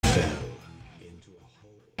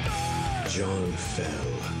John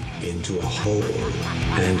fell into a hole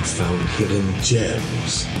and found hidden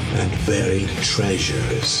gems and buried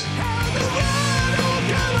treasures.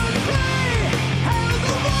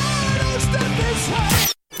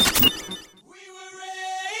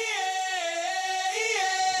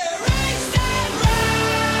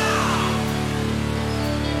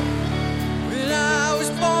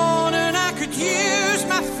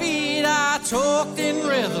 Talked in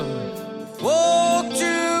rhythm, walked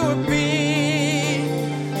to a beat,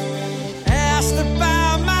 asked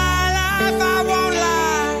about my life, I won't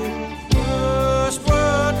lie. First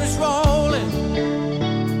word was rolling,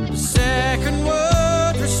 the second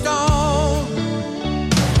word was stone.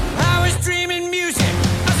 I was dreaming music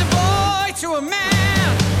as a boy to a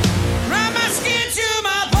man, from my skin to my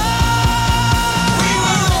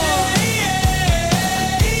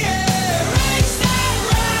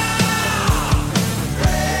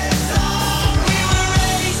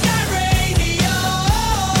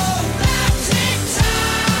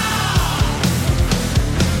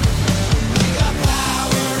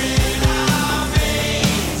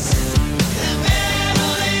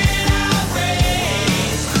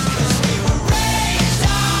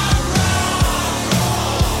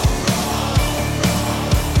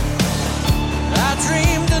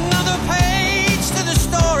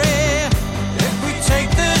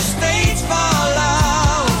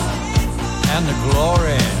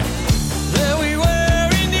glory. There we were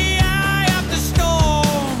in the eye of the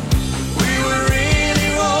storm. We were really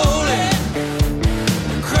rolling.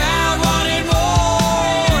 The crowd wanted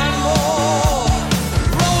more and more.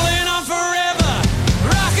 Rolling on forever.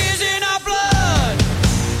 Rock is in our blood,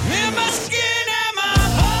 in my skin and my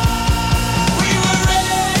blood. We were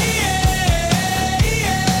raised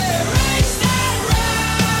and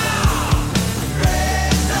round.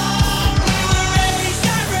 Raised on. We were raised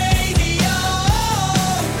and radio.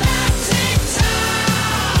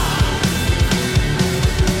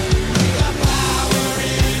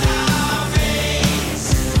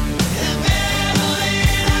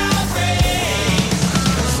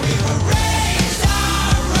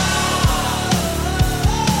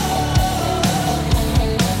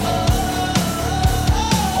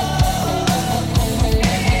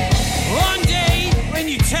 One day, when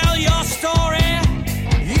you tell your story,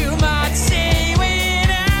 you might say, when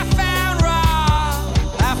I found rock,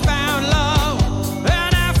 I found love,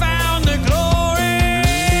 and I found the glory.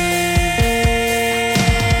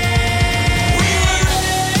 We were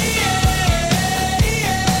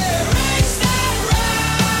raised and round,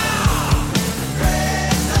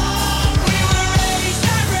 raised on. We were raised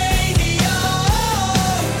on radio,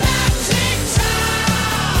 Atlantic time.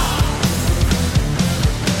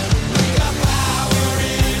 We got power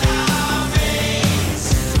in our veins,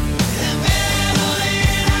 the metal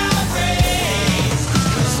in our brains,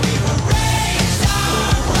 'cause we were raised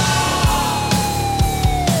on rock.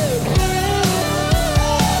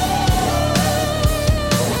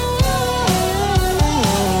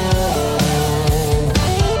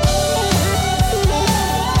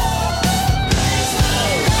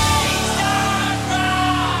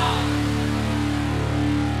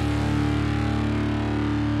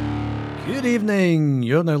 Good evening.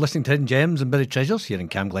 You're now listening to Hidden Gems and Buried Treasures here in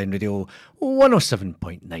Camglen Radio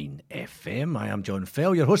 107.9 FM. I am John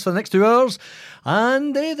Fell, your host for the next 2 hours.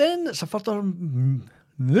 And then it's a further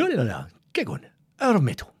gig on Hour of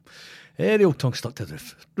Metal. The old tongue stuck to the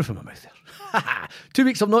roof of my mouth there. 2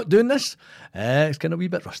 weeks of not doing this. It's kind of a wee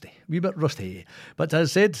bit rusty. But as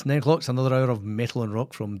I said, 9 o'clock's another hour of metal and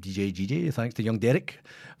rock from DJ GJ. Thanks to young Derek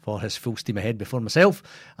for his full steam ahead before myself.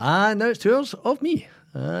 And now it's 2 hours of me.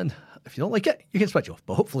 And if you don't like it, you can switch off,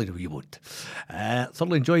 but hopefully you won't.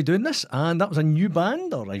 Thoroughly enjoyed doing this, and that was a new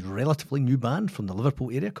band, or a relatively new band from the Liverpool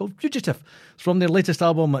area called Fugitive. It's from their latest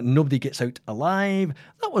album, Nobody Gets Out Alive.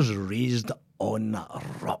 That was Raised on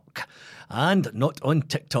Rock, and not on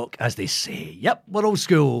TikTok, as they say. Yep, we're old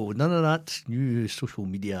school. None of that new social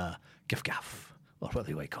media gaff, or what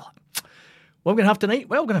do you call it. What we're going to have tonight?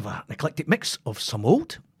 Well, we're going to have an eclectic mix of some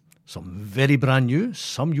old, some very brand new,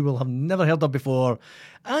 some you will have never heard of before,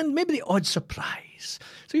 and maybe the odd surprise.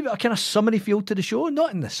 So we've got a kind of summery feel to the show,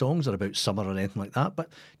 not in the songs are about summer or anything like that, but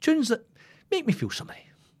tunes that make me feel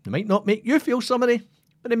summery. They might not make you feel summery,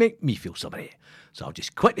 but they make me feel summery. So I'll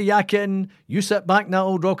just quit the yakking, you sit back in that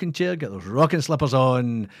old rocking chair, get those rocking slippers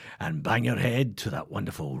on, and bang your head to that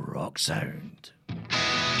wonderful rock sound.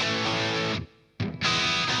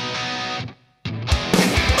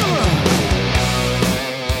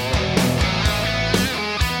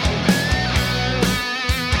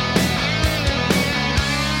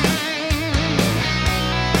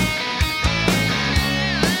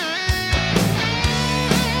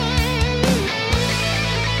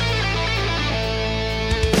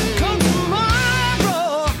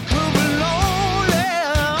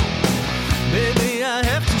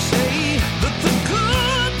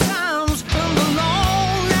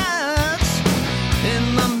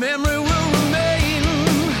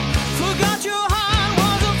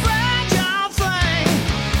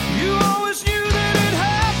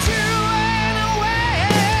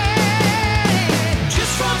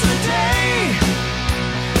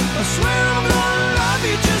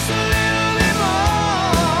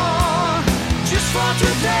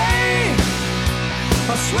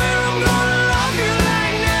 swear I'm gonna love you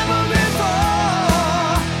like never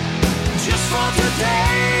before. Just for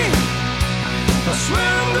today, I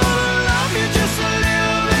swear I'm gonna love you just a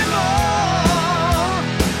little bit more.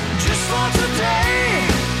 Just for today,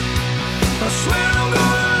 I swear I'm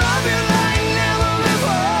gonna love you like never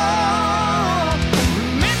before.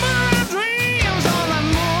 Remember our dreams on that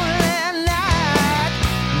moonlit night.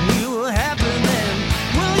 We were happy then.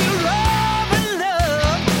 Will you love and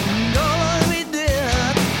love and all we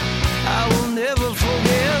did? I will never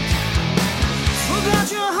forget. Forgot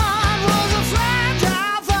your heart was a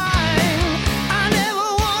fragile thing. I never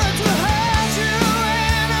wanted to hurt you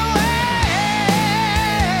anyway.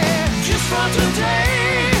 Just for today,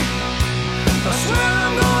 I swear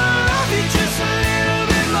I'm gonna love you just a little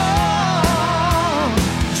bit more.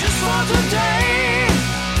 Just for today,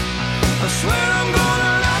 I swear I'm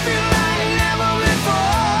gonna love you like never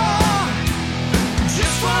before.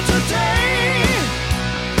 Just for today,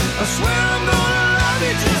 I swear I'm gonna love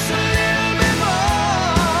you just a little bit more.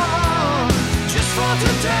 Just for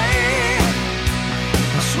today,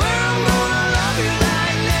 I swear I'm gonna love you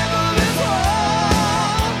like never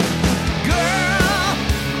before. Girl,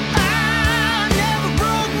 I never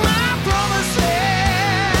broke my promises,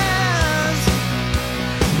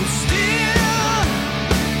 but still,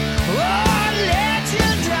 I let you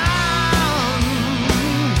down.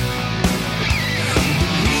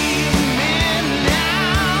 Believe me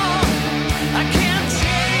now, I can't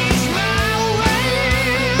change my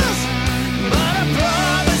ways, but I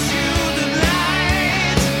promise you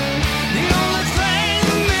tonight, the only thing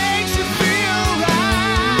that makes you feel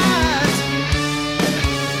right.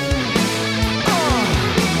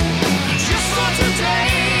 Just for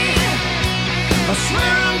today, I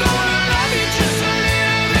swear I'm gonna love you just a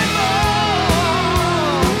little bit more.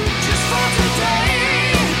 Just for today,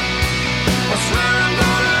 I swear I'm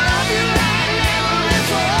gonna love you like never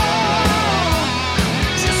before.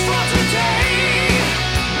 Just for today,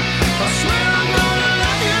 I swear I'm gonna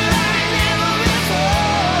love you like never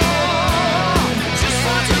before. Just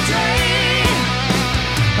for today,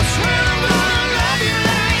 I swear I'm gonna love you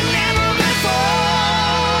like never before.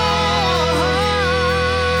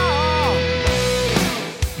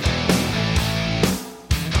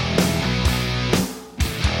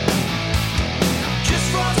 Just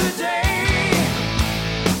for today,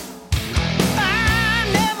 I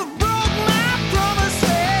never broke my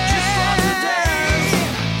promises. Just for today,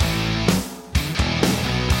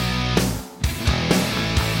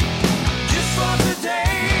 just for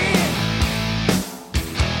today.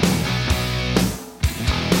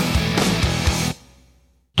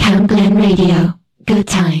 Cam Glen Radio. Good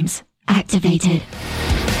times. Activated.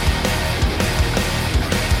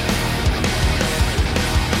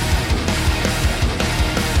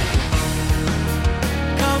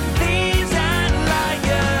 Come thieves and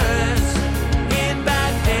liars in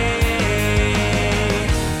bad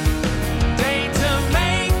days, they to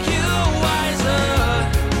make you wiser.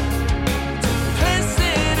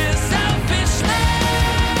 Duplicity, selfishness,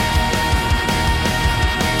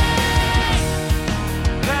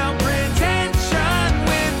 now pretension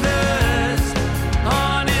with us.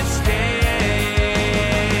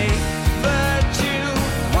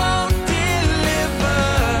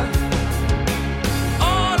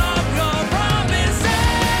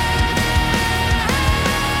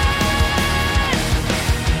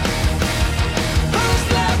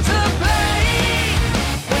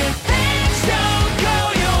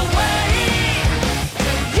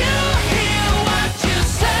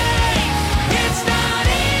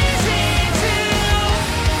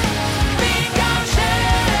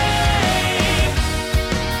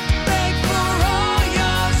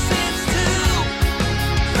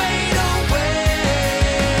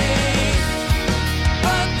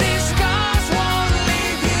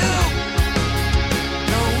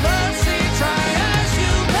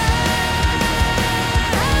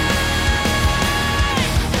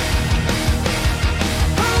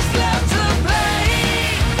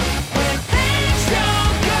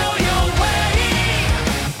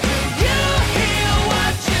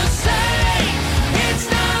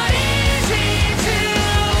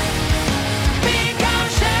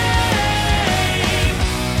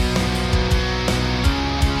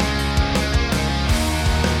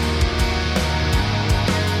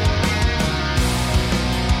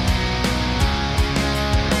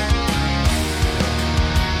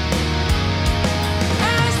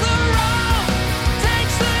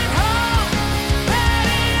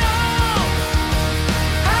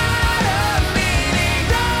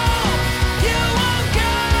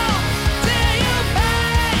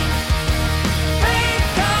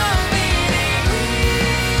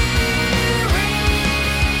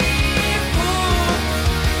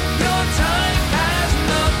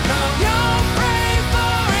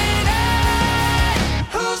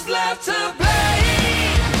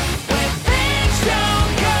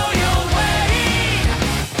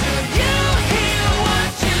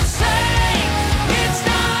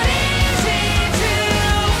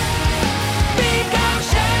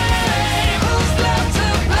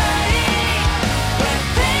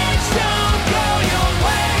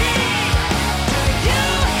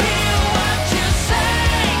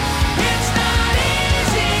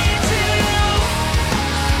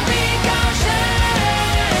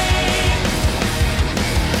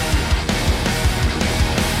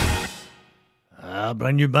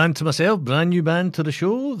 brand new band to myself, brand new band to the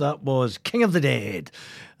show. That was King of the Dead.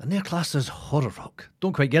 And they're classed as horror rock.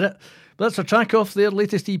 Don't quite get it. But that's a track off their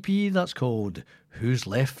latest EP that's called Who's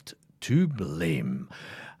Left to Blame.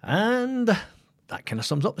 And that kind of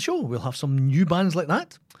sums up the show. We'll have some new bands like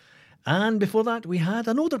that. And before that, we had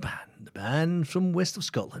an older band, the band from west of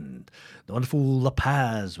Scotland, the wonderful La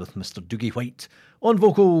Paz with Mr. Doogie White on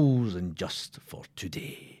vocals and Just for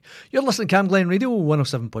Today. You're listening to Cam Glen Radio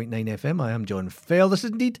 107.9 FM. I am John Fell. This is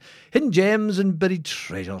indeed Hidden Gems and Buried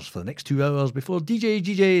Treasures for the next 2 hours before DJ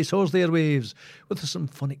GJ soars the airwaves with a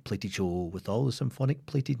symphonic plated show with all the symphonic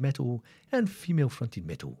plated metal and female fronted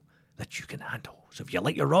metal that you can handle. So if you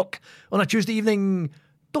like your rock on a Tuesday evening,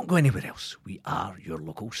 don't go anywhere else. We are your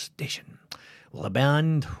local station. Well, a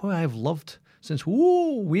band who I've loved since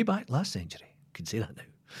way back last century. You can say that now.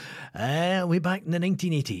 Way back in the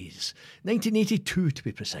 1980s. 1982 to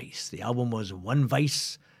be precise. The album was One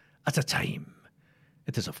Vice at a Time.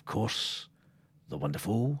 It is, of course, the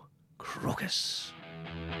wonderful Crocus.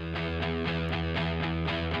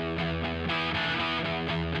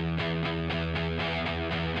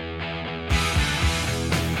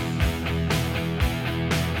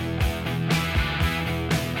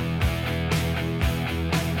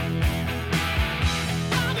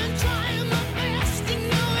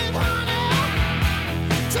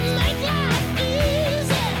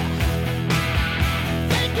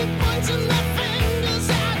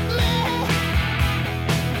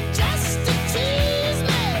 Just to tease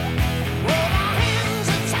me.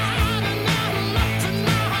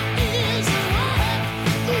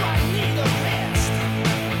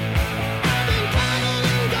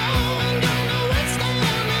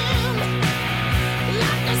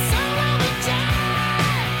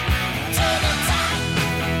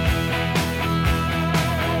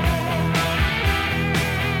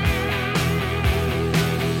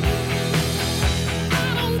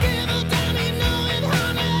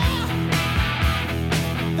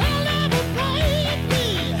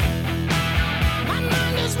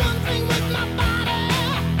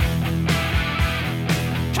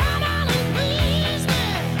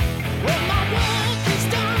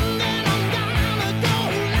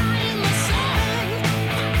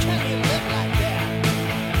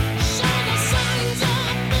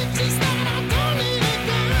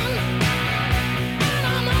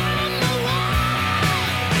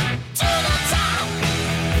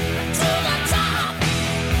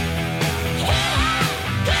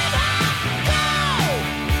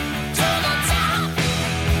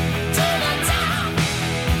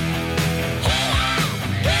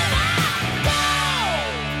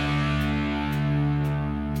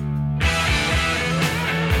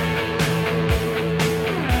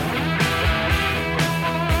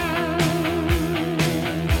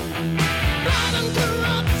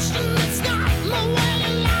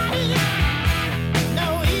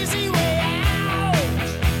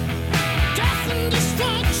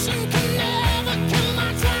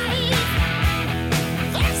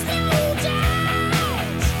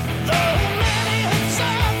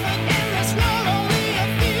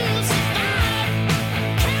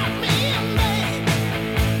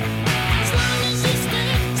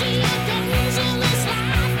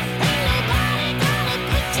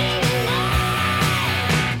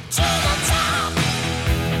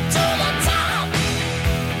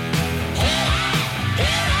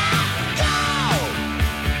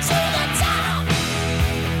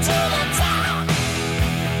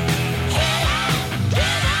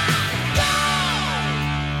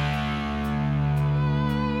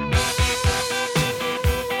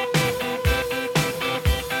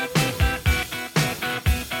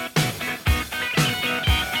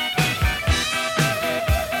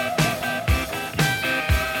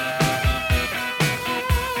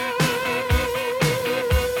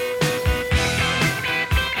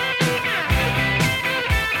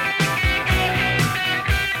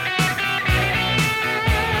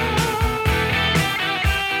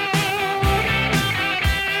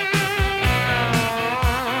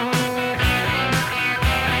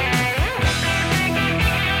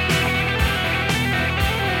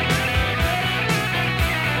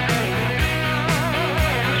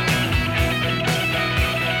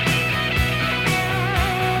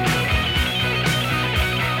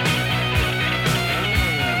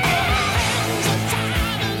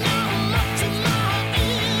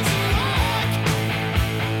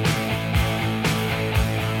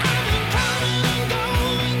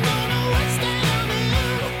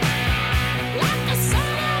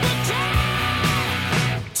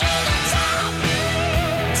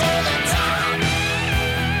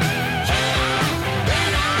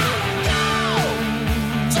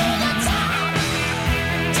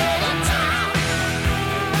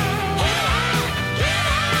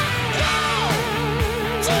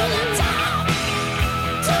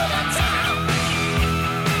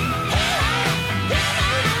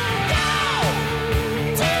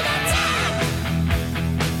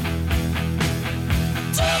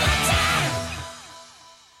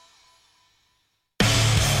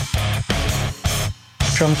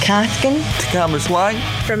 From Cathkin to Cambuslang,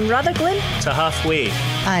 from Rutherglen to halfway,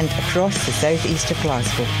 and across the southeast of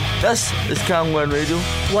Glasgow. This is Camglen Radio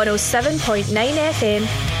 107.9 FM.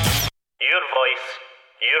 Your voice,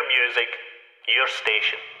 your music, your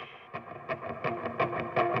station.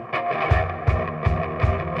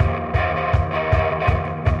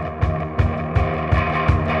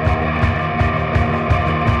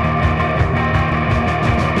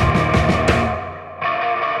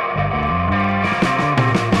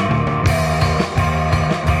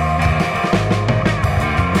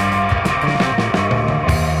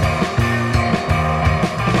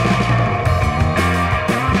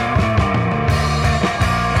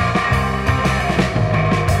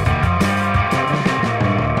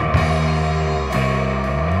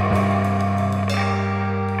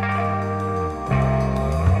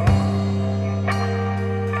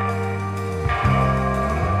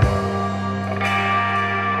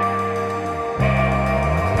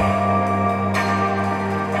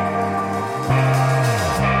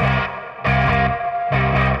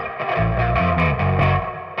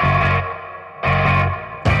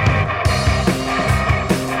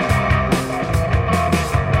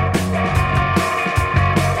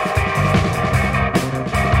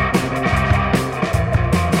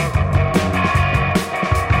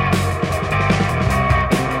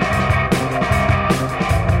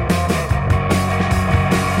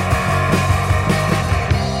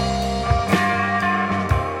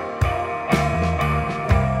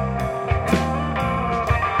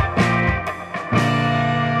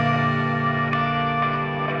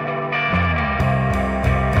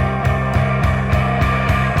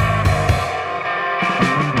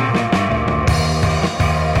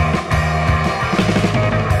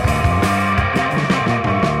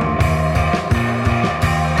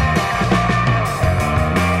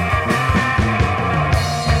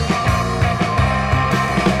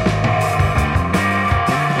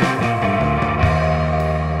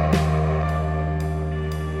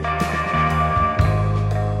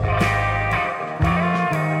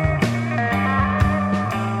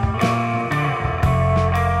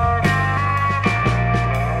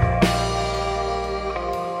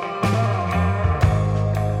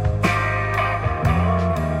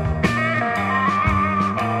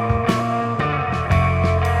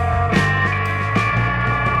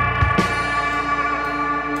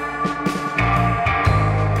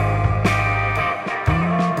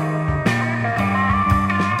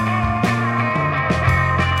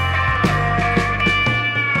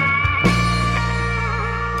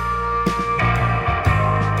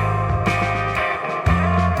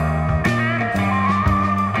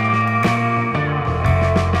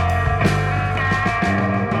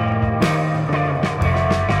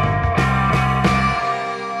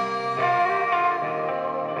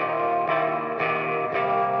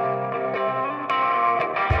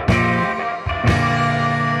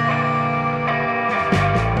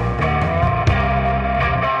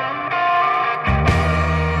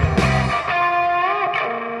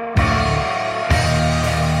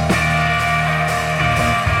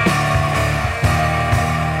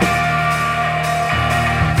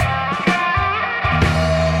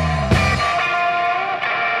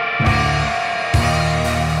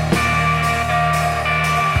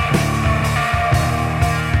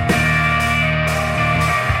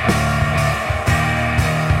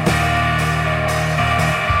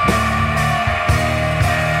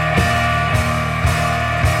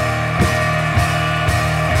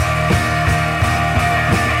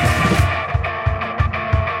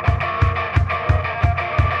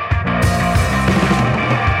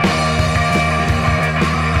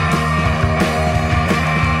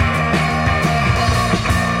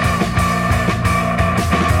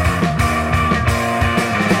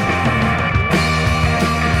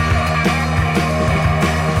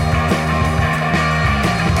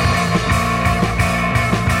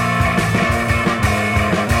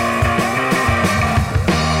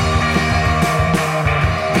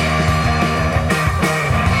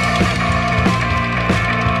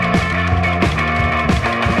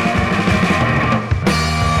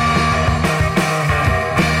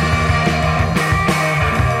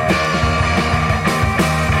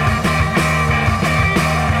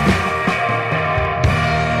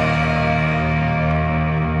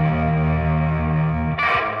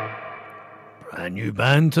 new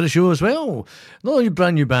band to the show as well. Another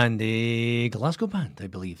brand new band, a Glasgow band, I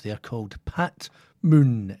believe. They're called Pat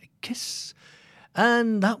Moon Kiss.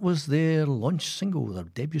 And that was their launch single, their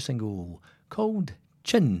debut single, called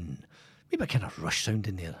Chin. Maybe a kind of rush sound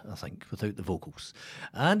in there, I think, without the vocals.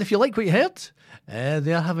 And if you like what you heard,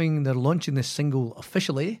 they're launching this single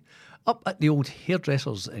officially up at the old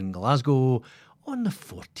Hairdressers in Glasgow on the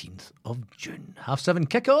 14th of June. 7:30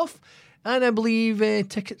 kick-off, and I believe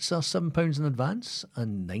tickets are £7 in advance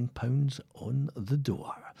and £9 on the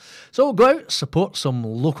door. So go out, support some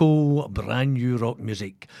local brand new rock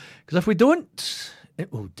music, because if we don't,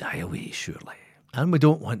 it will die away surely. And we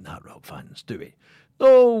don't want that, rock fans, do we?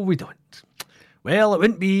 No, we don't. Well, it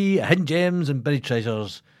wouldn't be Hidden Gems and Buried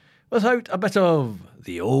Treasures without a bit of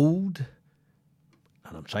the old.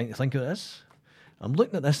 And I'm trying to think of this. I'm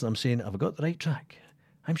looking at this and I'm saying, have I got the right track?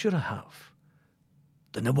 I'm sure I have.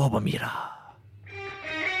 The Nawabamira.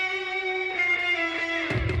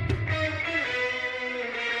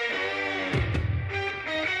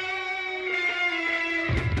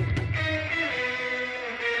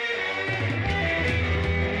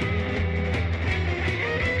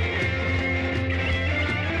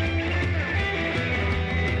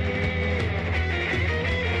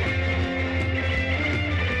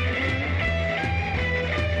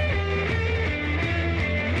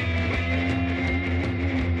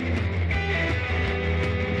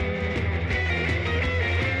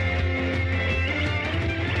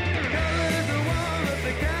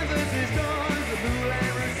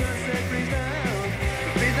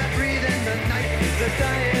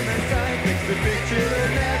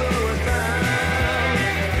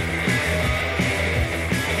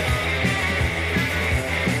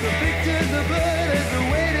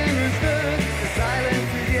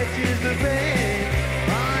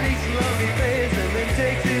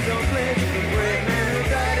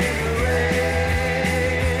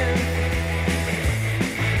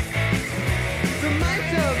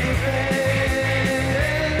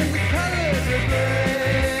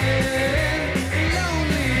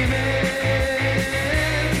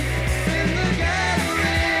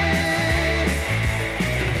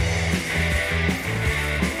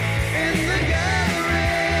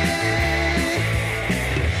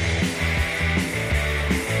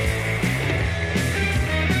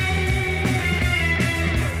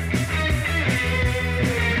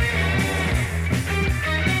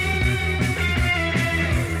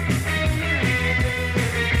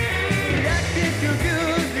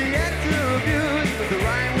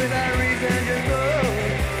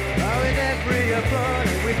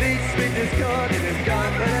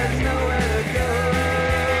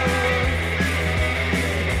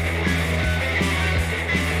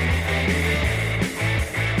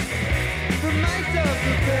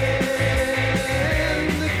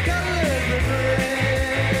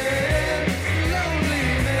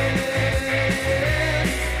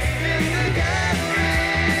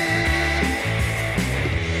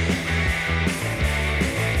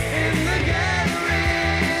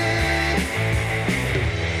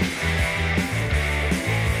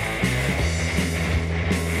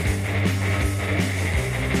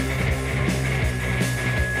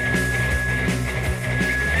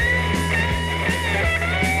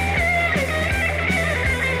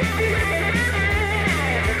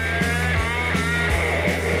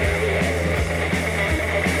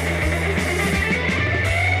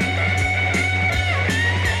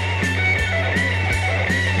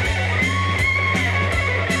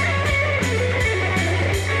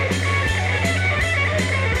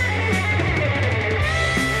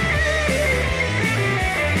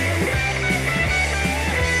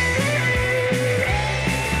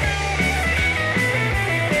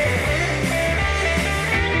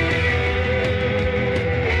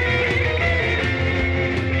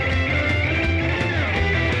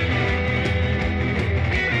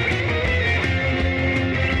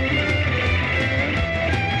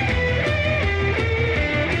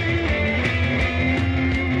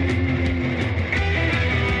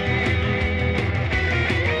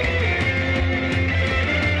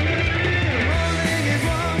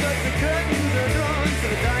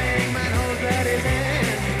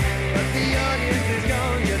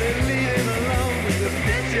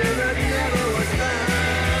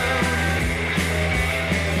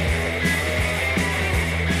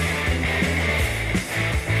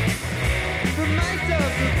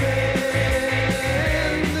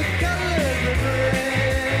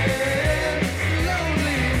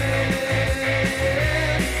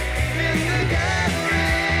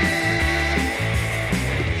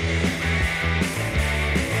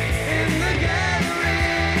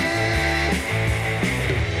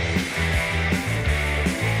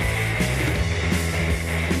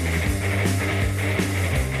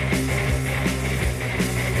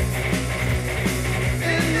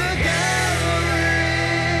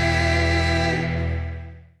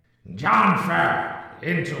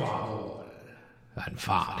 into a hole and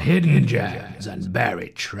found hidden gems and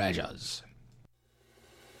buried treasures.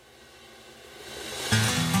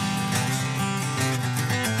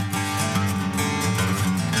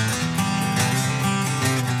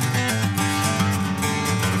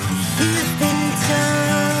 You've been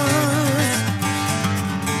told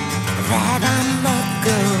that I'm a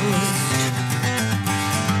ghost,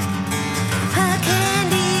 a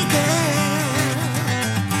candy girl,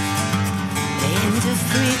 and a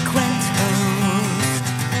frequent host.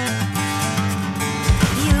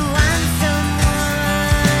 You want someone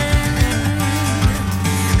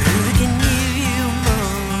who can give you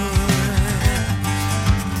more,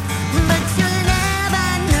 but you'll never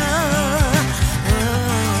know.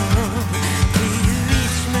 Do you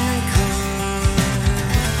reach my core?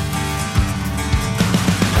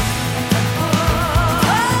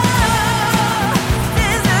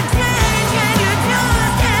 There's a change and you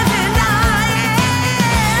just can't deny it.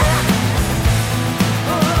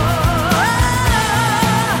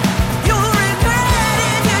 You'll regret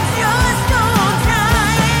it, you just don't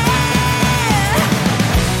try it.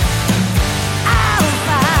 I'll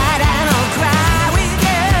fight and I'll cry with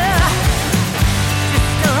you. Just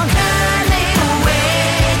don't turn me away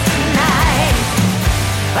tonight.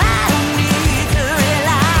 I don't need to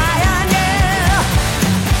rely on you.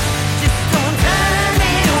 Just don't turn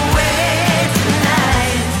me away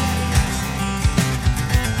tonight.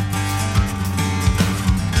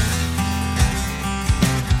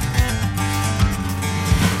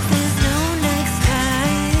 There's no next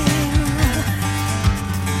time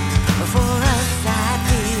for us out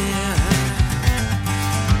here.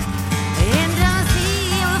 And I'll see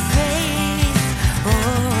your face,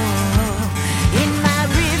 in my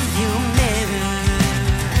rearview mirror.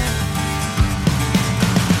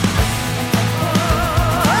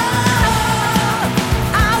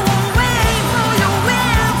 I won't wait for your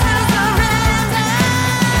will to surrender.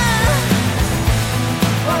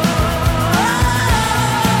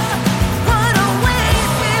 What a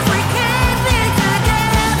waste if we can't be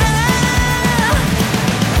together.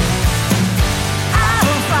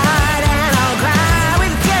 I'll fight and I'll cry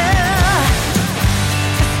with you.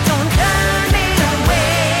 Just don't turn me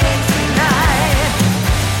away tonight.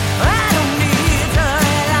 I don't need to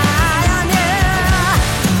rely on you.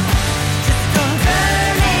 Just don't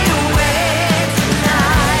turn me away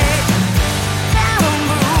tonight. Now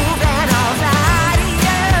move and I'll fly to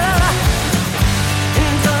you.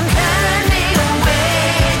 And don't turn me away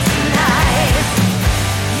tonight.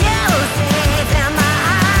 You're safe and my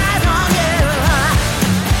eyes on you.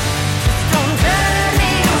 Just don't turn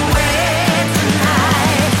me away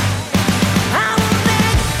tonight. I won't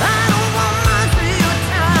beg, I don't want much of your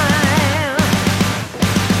time.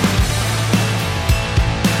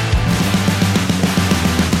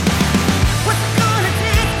 What's it gonna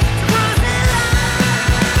take to cross that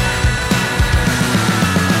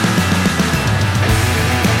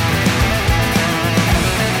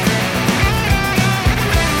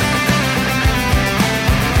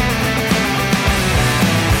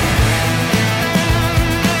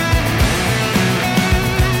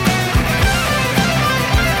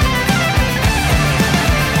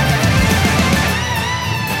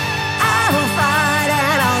I'll fight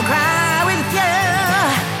and I'll cry with you.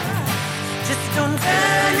 Just don't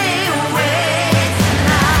turn me away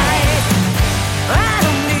tonight. I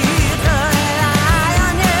don't need to rely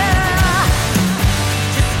on you.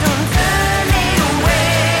 Just don't turn me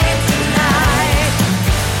away tonight.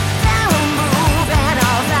 Now move and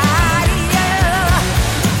I'll fly to you.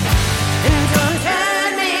 And don't turn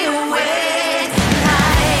me away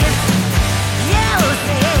tonight. You're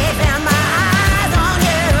safe and my eyes on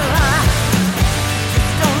you.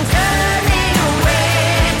 Just don't turn me away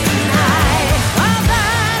tonight. I'll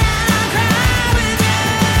fight and I'll cry with you.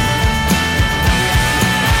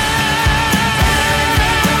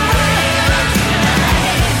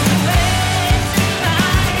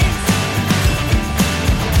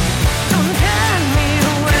 Don't turn me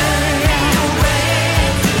away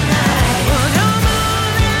tonight. Oh, don't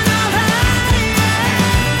move and I'll fly to you.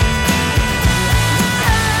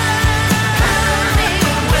 Turn me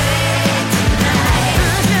away tonight.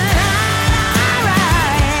 Should I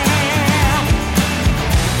ride?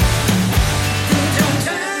 Don't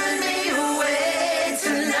turn me away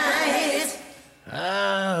tonight.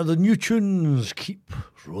 The new tunes keep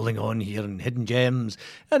rolling on here in Hidden Gems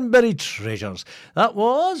and Buried Treasures. That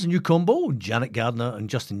was a new combo, Janet Gardner and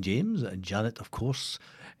Justin James. Janet, of course,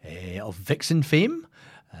 of Vixen fame.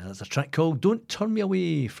 There's a track called Don't Turn Me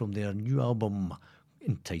Away from their new album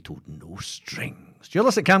entitled No Strings. You're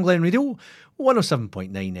listening to Cam Glen Radio,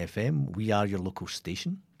 107.9 FM. We are your local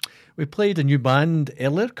station. We played a new band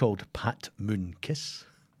earlier called Pat Moon Kiss.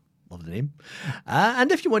 Love the name.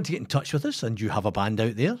 And if you want to get in touch with us and you have a band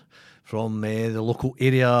out there from the local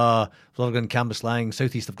area, Rutherglen, Cambuslang,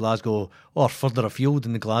 southeast of Glasgow, or further afield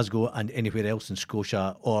in the Glasgow and anywhere else in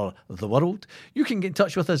Scotia or the world, you can get in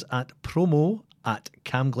touch with us at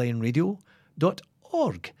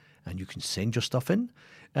promo@camglenradio.org and you can send your stuff in.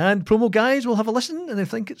 And promo guys will have a listen, and if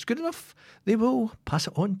they think it's good enough, they will pass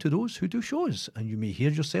it on to those who do shows, and you may hear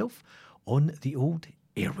yourself on the old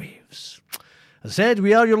airwaves. As I said,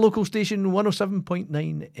 we are your local station,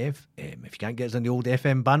 107.9 FM. If you can't get us on the old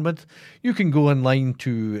FM bandwidth, you can go online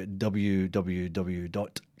to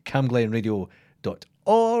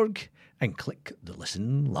www.camglenradio.org and click the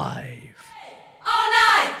Listen Live. All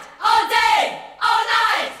night, all day, all night.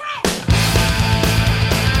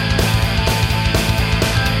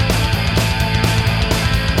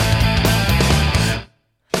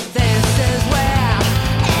 This is where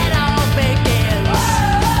it all begins.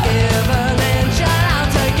 Give an inch and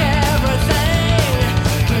I'll take everything.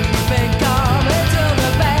 Keep it coming till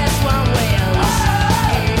the best one wins.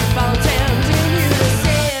 Keep on tempting you to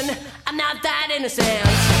sin. I'm not that innocent.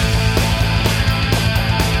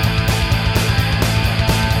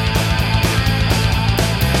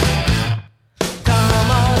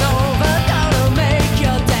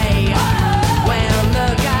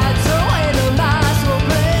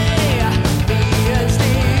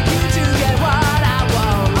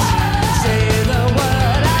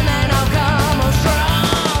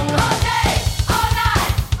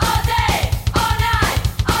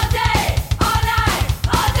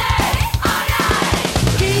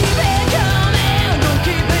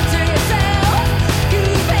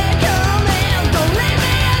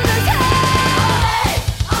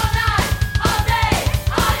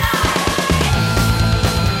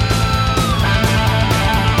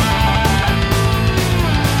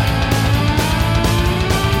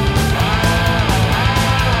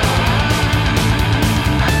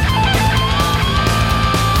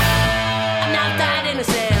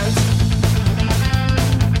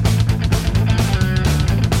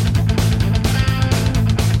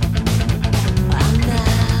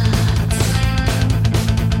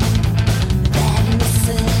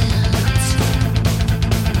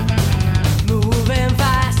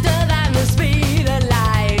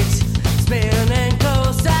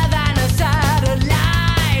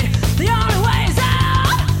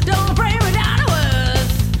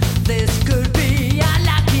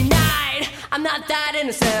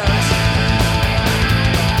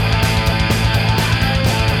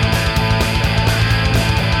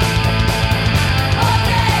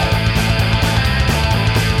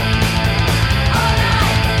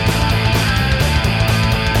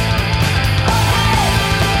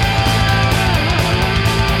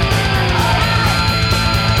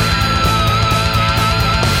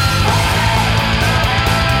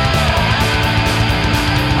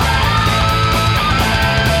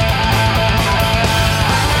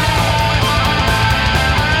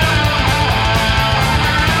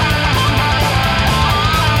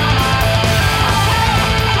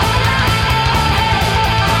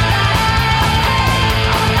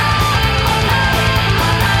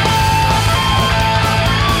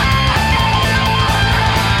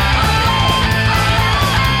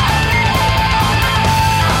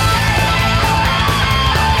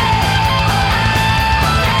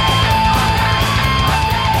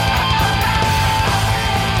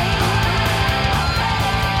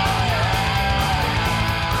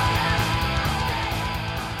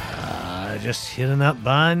 Hearing that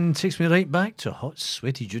band takes me right back to a hot,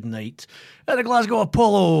 sweaty June night at the Glasgow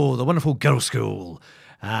Apollo, the wonderful girls' school,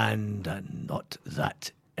 and Not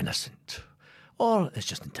That Innocent. Or it's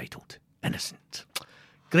just entitled Innocent.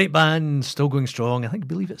 Great band, still going strong. I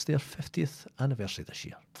believe it's their 50th anniversary this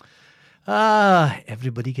year.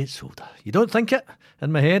 Everybody gets older. You don't think it?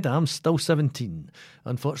 In my head, I'm still 17.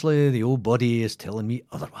 Unfortunately, the old body is telling me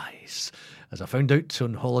otherwise. As I found out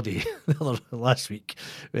on holiday last week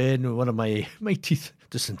when one of my teeth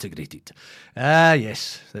disintegrated.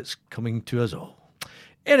 Yes, that's coming to us all.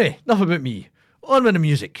 Anyway, enough about me. On with the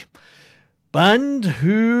music. Band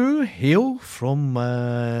who hail from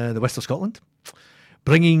the west of Scotland,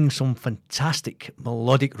 bringing some fantastic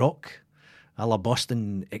melodic rock, a la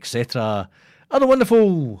Boston, etc., are the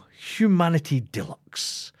wonderful Humanity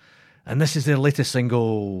Deluxe. And this is their latest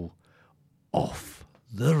single, Off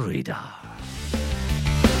the Radar.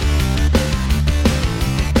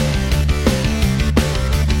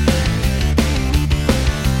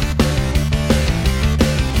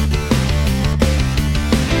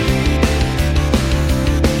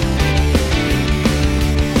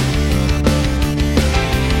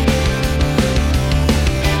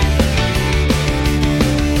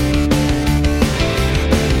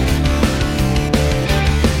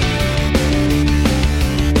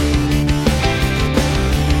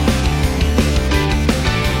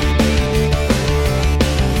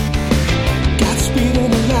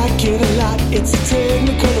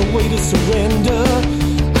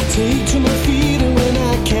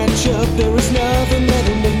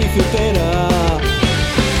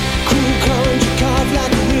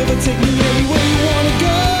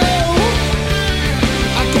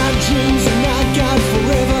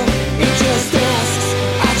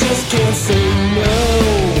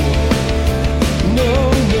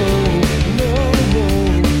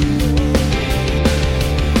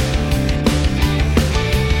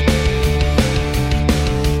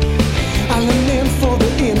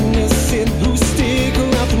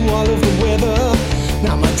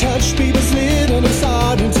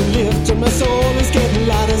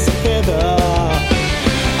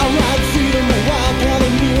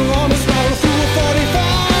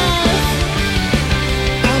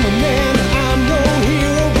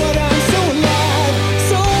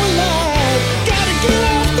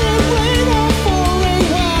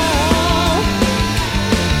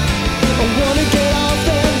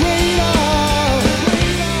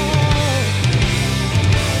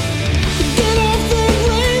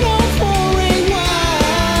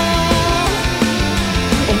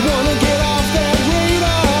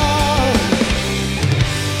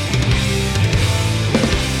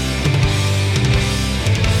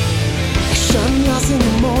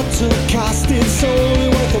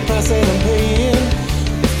 price that I'm paying.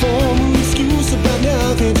 Form an excuse about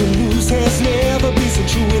nothing to lose has never been so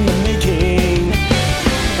true in the making.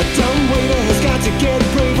 A dumb waiter has got to get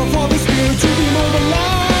braver for the spirit to be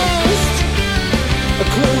mobilized. A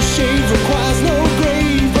close shave requires no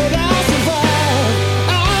grave, but I'll survive.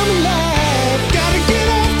 I'm alive. Gotta get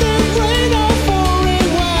off the radar for a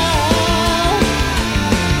while.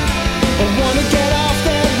 I wanna get off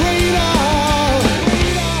that radar.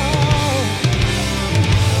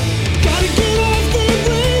 Gotta get off the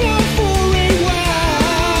radar for a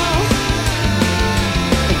while.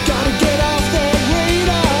 I gotta get off that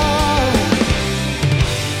radar.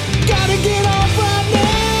 Gotta get off right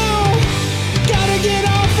now. Gotta get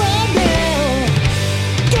off right now.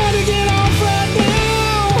 Gotta get off right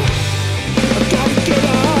now. I gotta get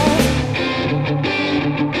off.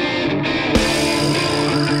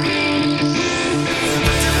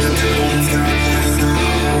 Gotta get off the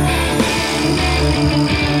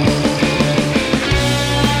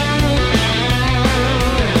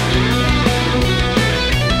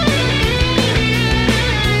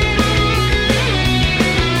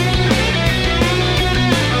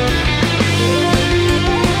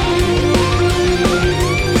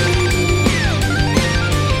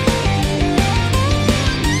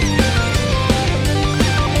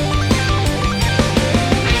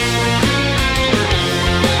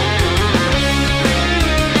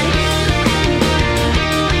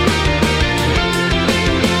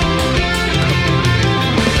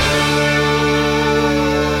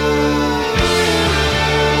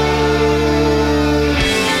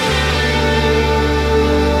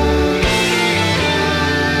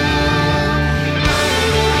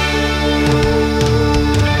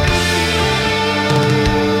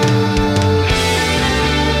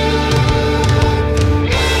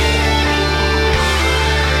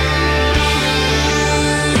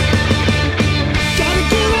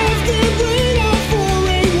radar for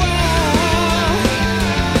a while.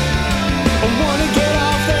 I wanna get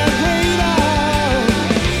off that radar.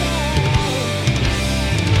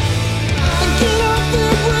 Get off the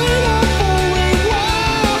radar for a while.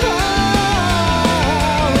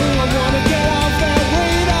 I wanna get off that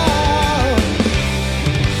radar.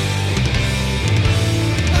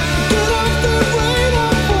 Get off the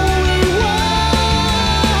radar for a while.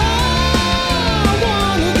 I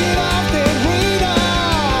wanna get off that radar.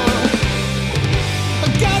 I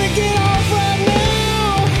gotta get off right now.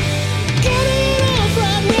 Gotta get off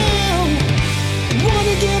right now.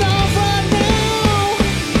 Wanna get off right now.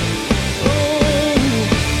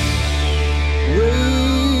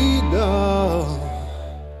 Radar.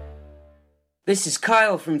 This is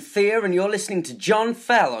Kyle from Thea, and you're listening to John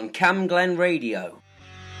Fell on Cam Glen Radio.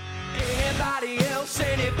 Anybody else,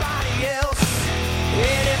 anybody else,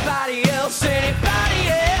 anybody else, anybody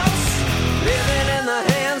else, living in the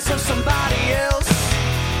hands of somebody else,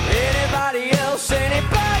 anybody else,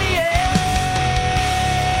 anybody else.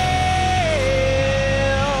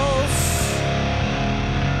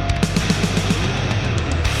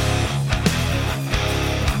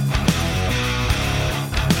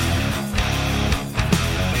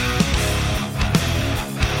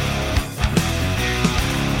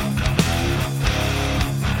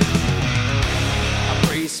 I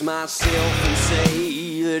brace myself and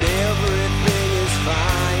say that everything is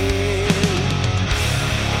fine.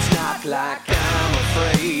 It's not like I'm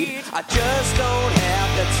afraid, I just don't have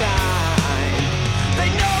the time. They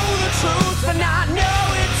know the truth, but not know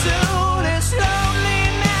it soon. This lonely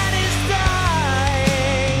man is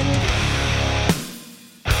dying.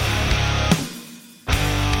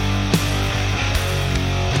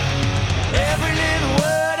 Every little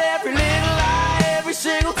word, every little lie, every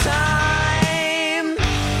single time.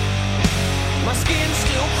 My skin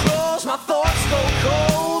still crawls, my thoughts go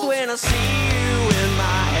cold when I see you in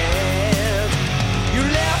my head. You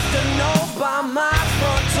left a note by my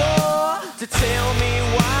front door to tell me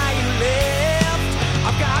why you left.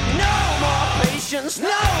 I've got no more patience,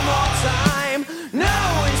 no more time, no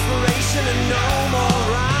inspiration and no more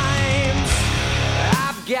rhymes.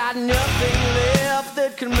 I've got nothing left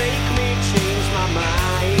that can make me change my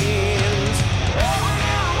mind.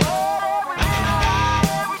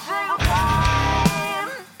 Every single time.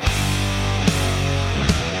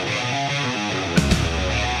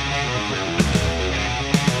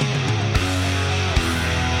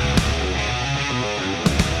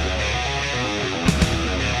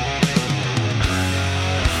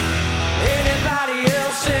 Anybody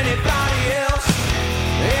else, anybody else,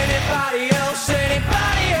 anybody else,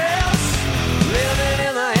 anybody else, living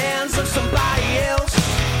in the hands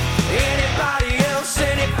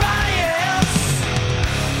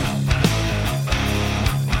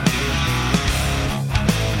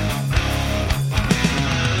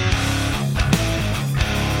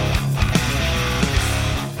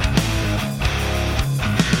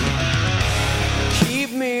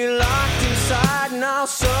I'll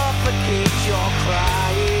suffocate your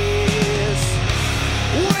cries.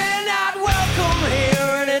 We're not welcome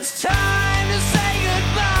here, and it's time to say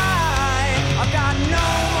goodbye. I've got no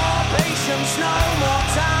more patience, no more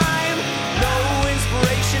time, no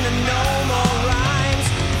inspiration and no more rhymes.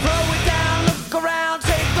 Throw it down, look around,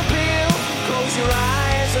 take the pill, close your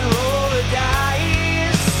eyes and roll the dice.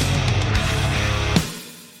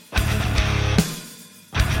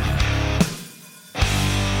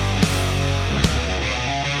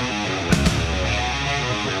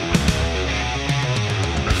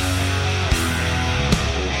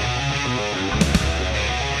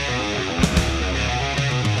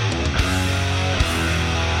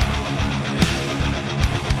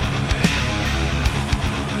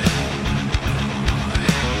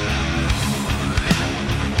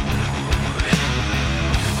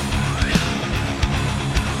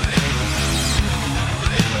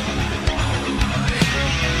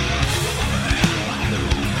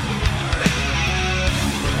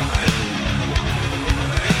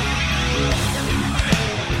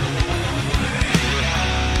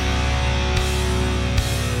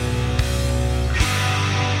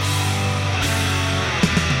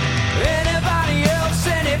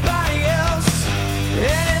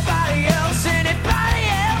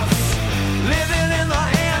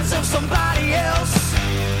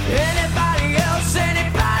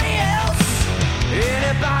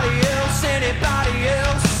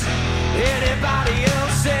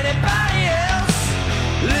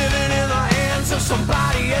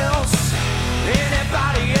 Somebody else,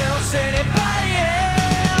 anybody else, anybody else.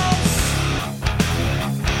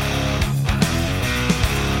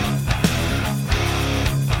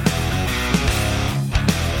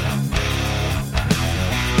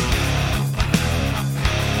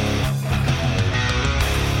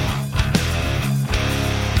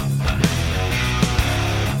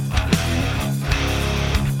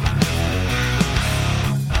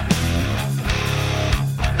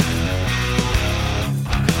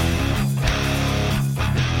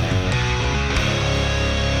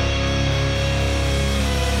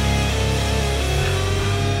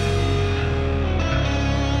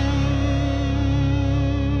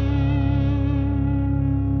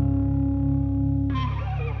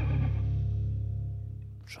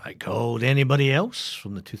 Track called Anybody Else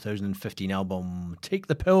from the 2015 album Take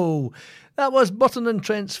the Pill. That was Burton and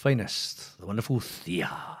Trent's finest, the wonderful Thea.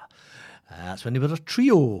 That's when they were a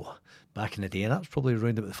trio back in the day, and that's probably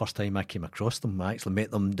around about the first time I came across them. I actually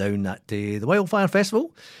met them down at the Wildfire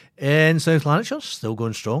Festival in South Lanarkshire, still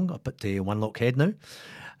going strong, up at One Lock Head now.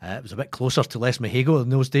 It was a bit closer to Les Mahago in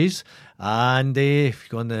those days, and if you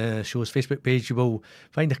go on the show's Facebook page, you will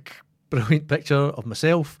find a brilliant picture of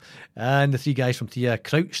myself and the three guys from Thea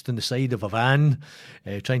crouched on the side of a van,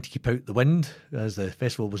 trying to keep out the wind as the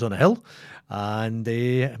festival was on a hill, and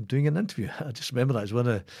I'm doing an interview. I just remember that as one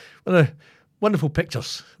of the wonderful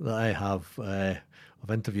pictures that I have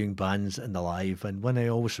of interviewing bands in the live, and one I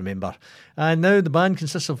always remember. And now the band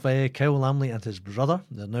consists of Kyle Lamley and his brother.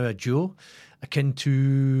 They're now a duo akin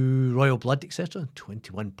to Royal Blood, etc.,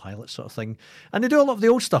 21 Pilots sort of thing. And they do a lot of the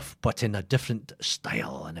old stuff, but in a different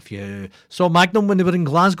style. And if you saw Magnum when they were in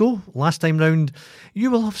Glasgow last time round,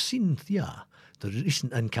 you will have seen Thea, the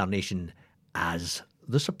recent incarnation, as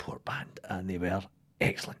the support band, and they were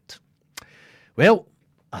excellent. Well,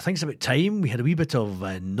 I think it's about time we had a wee bit of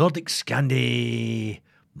Nordic Scandi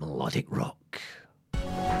melodic rock.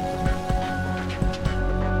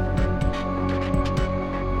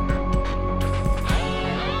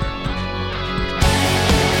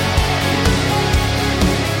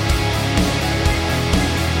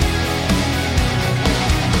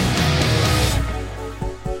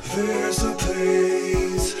 There's a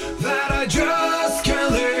place that I just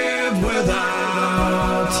can't live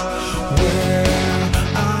without, where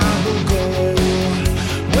I will go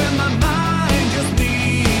when my mind just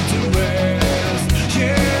needs to rest.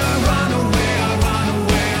 Yeah.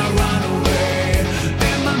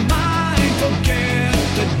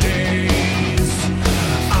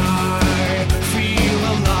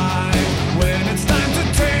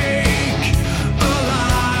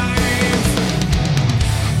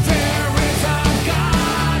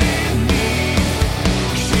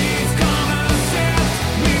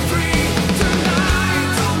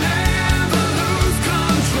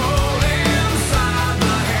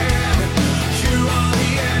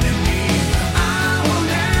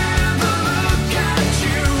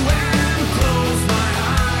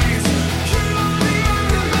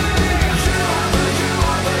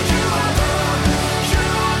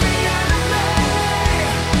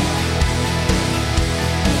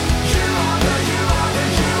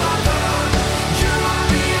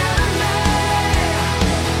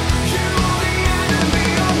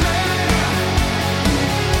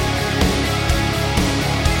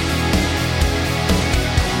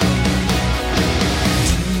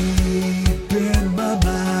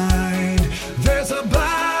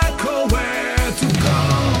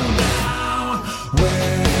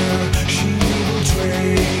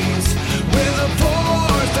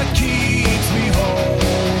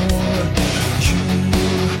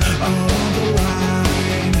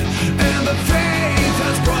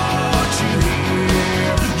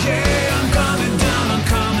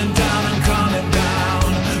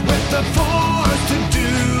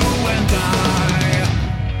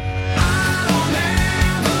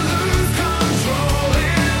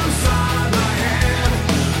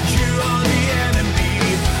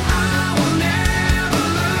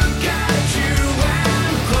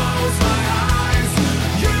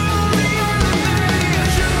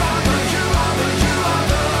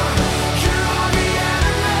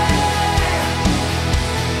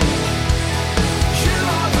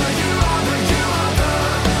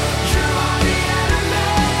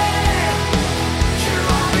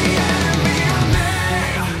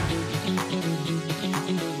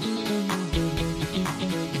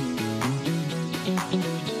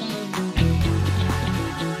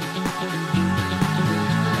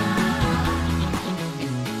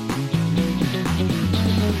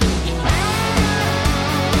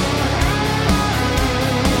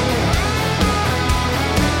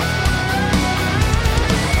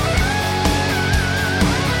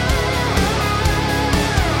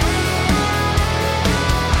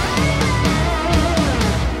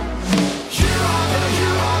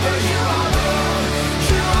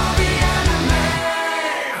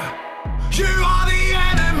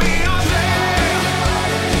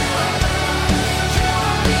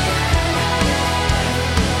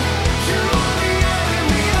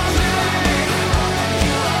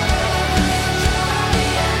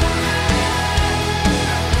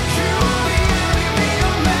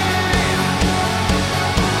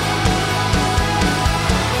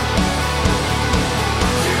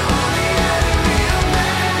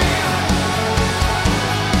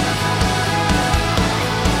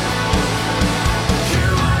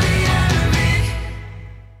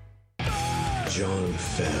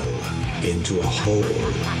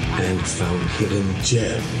 found hidden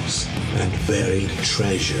gems and buried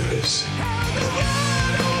treasures.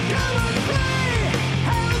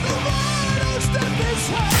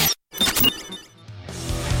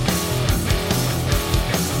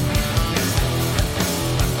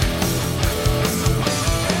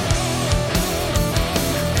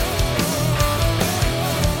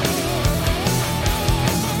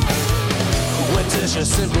 A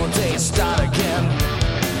simple day start again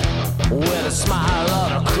with a smile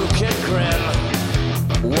or a crooked grin,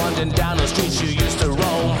 wandering down the streets you used to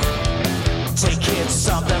roam, taking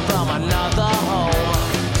something from another home.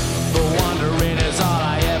 But wandering is all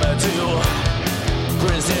I ever do.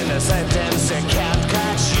 Prison a sentence that can't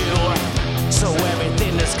catch you, so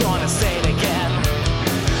everything is gonna say it again.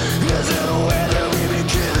 Is it a way that we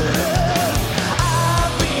begin it?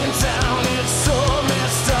 I've been down, it's so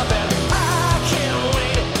messed up, and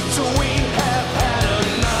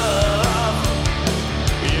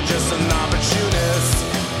an opportunist.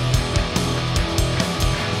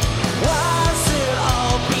 Why's it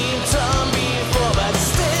all been done before, but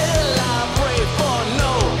still I pray for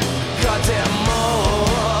no goddamn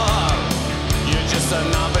more. You're just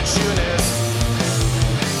an opportunist.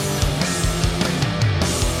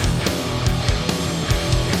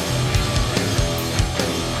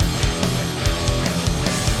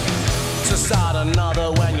 To start another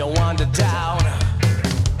when you wander down,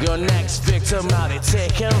 your next victim, now they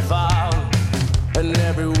taken vow. And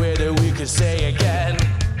everywhere that we could say again,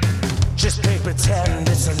 just play pretend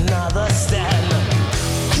it's another stand.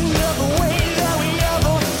 Another way that we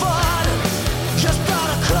ever fought, just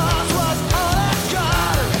brought across was all I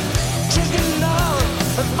got. Drinking on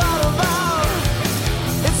and thought about,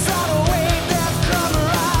 it's all the way that's come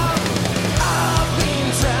around. I've been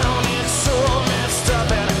down, it's so messed up,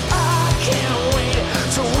 and I can't wait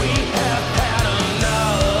till we have had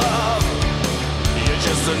enough.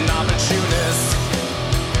 Just an opportunist.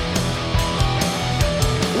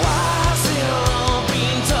 Why's it all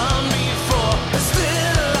been done before?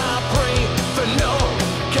 Still I pray for no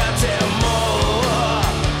goddamn more.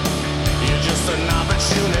 You're just an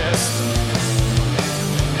opportunist.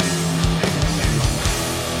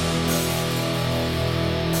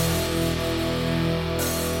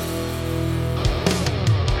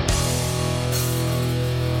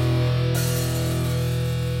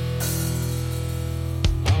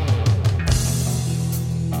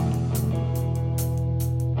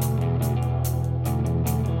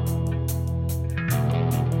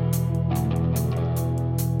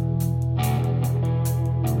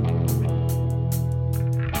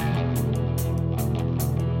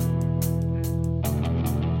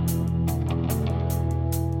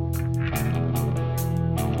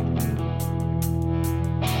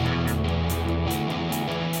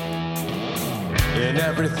 In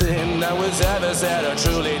everything that was ever said or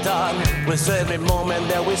truly done, was every moment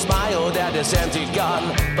that we smiled at this empty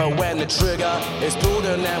gun. But when the trigger is pulled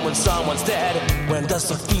and then when someone's dead, when does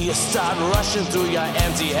the fear start rushing through your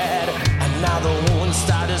empty head? And now the wounds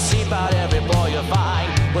start to seep out every boy you find,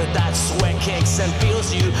 with that sweat kicks and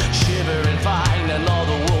feels you shivering fine. And all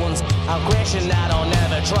the wounds are question that I'll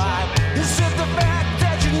never try. Is it the fact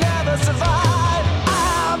that you never survive?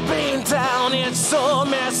 I've been down, it's so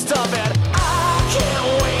messed up, and I can't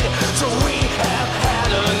wait till we have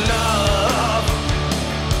had enough.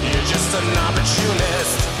 You're just an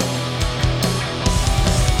opportunist.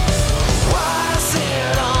 Why's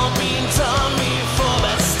it all been done before,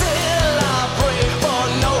 but still I pray for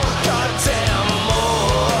no goddamn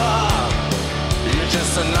more. You're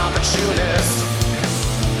just an opportunist.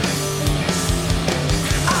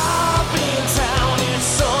 I've been down, it's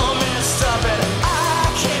so messed up, and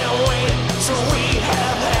I can't wait till we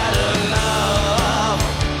have had enough.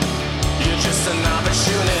 You're just an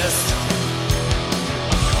opportunist.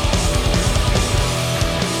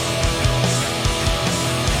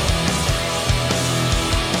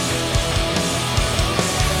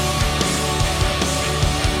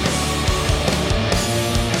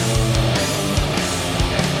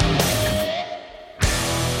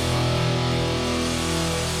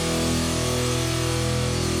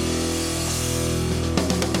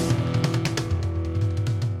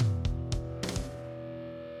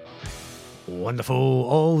 Wonderful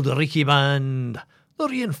old Reiki band, the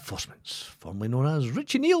Reinforcements, formerly known as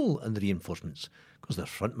Richie Neal and the Reinforcements, because their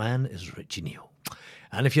front man is Richie Neal.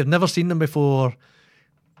 And if you've never seen them before,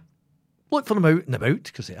 look for them out and about,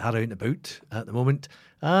 because they are out and about at the moment.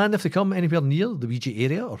 And if they come anywhere near the Ouija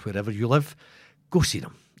area or wherever you live, go see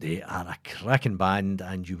them. They are a cracking band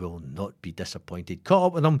and you will not be disappointed. Caught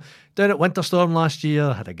up with them down at Winterstorm last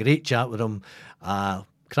year, had a great chat with them.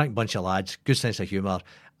 Cracking bunch of lads, good sense of humour.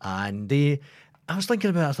 And they I was thinking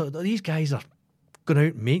about it, I thought, these guys are going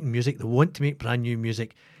out and making music, they want to make brand new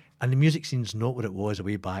music, and the music scene's not what it was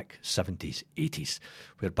way back 70s, 80s,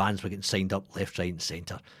 where bands were getting signed up left, right and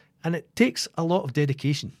centre. And it takes a lot of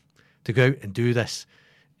dedication to go out and do this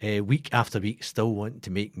week after week, still wanting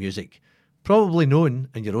to make music, probably knowing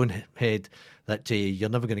in your own head that you're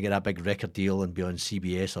never going to get a big record deal and be on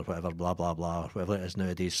CBS or whatever, blah, blah, blah, or whatever it is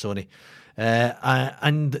nowadays, Sony.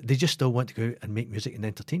 And they just still want to go out and make music and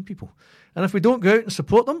entertain people. And if we don't go out and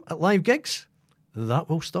support them at live gigs, that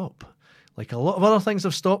will stop. Like a lot of other things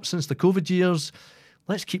have stopped since the COVID years,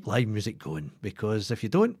 let's keep live music going, because if you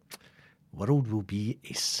don't, the world will be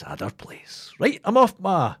a sadder place. Right, I'm off my,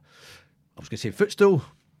 I was going to say footstool,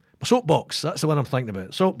 my soapbox. That's the one I'm thinking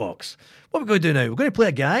about, soapbox. What are we going to do now? We're going to play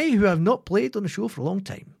a guy who I've not played on the show for a long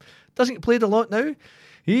time. Doesn't get played a lot now.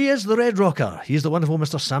 He is the Red Rocker. He's the wonderful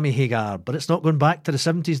Mr. Sammy Hagar, but it's not going back to the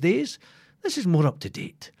 70s days. This is more up to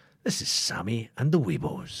date. This is Sammy and the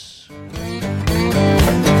Weebos.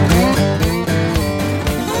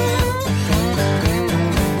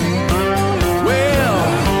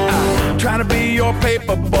 Well, try to be your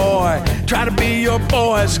paper boy, try to be your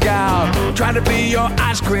Boy Scout, try to be your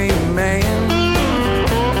ice cream man.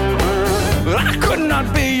 But I could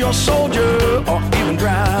not be your soldier or even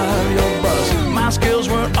drive your bus. My skills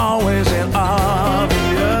weren't always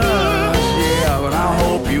obvious. Yeah, but I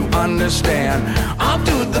hope you understand. I'll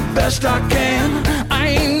do the best I can. I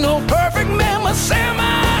ain't no perfect man, but Sam I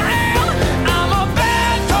am. I'm a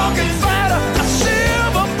bad talking fighter, a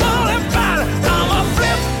silver bullet fighter. I'm a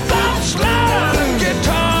flip-flop slider,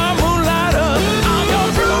 guitar moonlighter. I'm your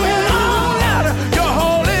brewing all-nighter, your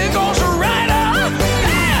Holy Ghost rider.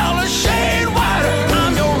 Hell, a shade wider.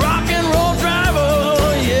 I'm your rock and roll driver,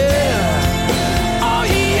 yeah. Oh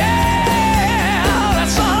yeah,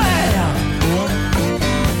 that's all I am.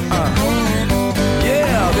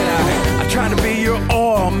 Yeah, then I try to be your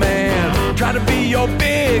oil man, try to be your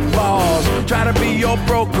big boss, try to be your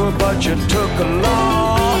broker, but you took a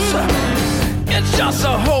loss. It's just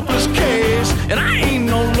a hopeless case, and I ain't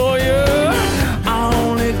no lawyer. I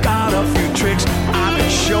only got a few tricks I can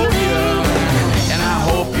show you, and I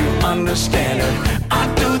hope you understand it. I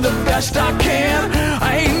do the best I can.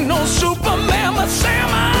 I ain't no Superman, but Sam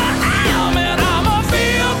I am, and I'm a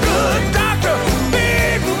feel-good doctor,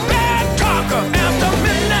 big bad talker, after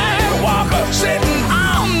midnight walker, sitting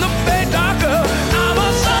on the bed doctor. I'm a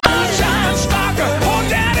sunshine stalker, oh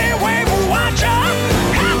daddy wave watcher,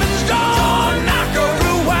 heaven's door knocker,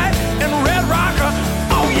 blue, white, and red rocker.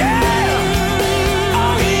 Oh yeah,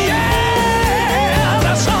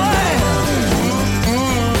 that's all I am.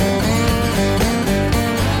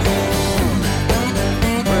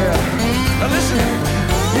 Well, now listen,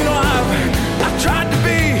 you know I've tried to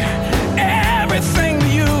be everything to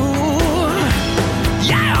you.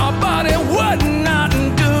 Yeah, but it would not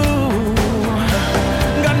do.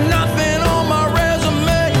 Got nothing on my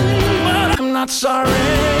resume, but I'm not sorry.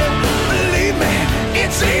 Believe me,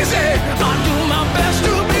 it's easy. I'll do my best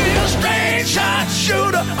to be a straight shot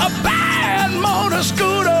shooter, a bad motor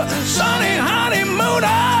scooter, sunny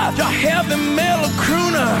honeymooner, your heavy metal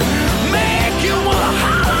crooner, make you wanna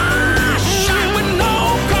holler, shine with no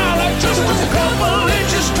collar, just a couple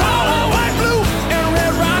inches taller, white, blue, and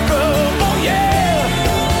red rocker. Oh yeah,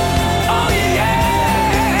 oh yeah.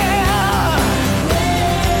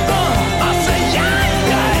 I say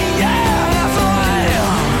yeah, that's all I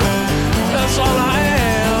am. That's all I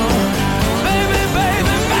am. Baby,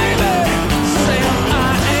 baby, baby, say I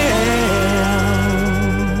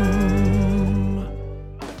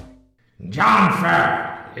am. John fell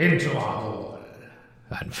into a hole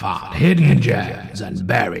and found hidden gems and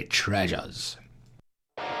buried treasures.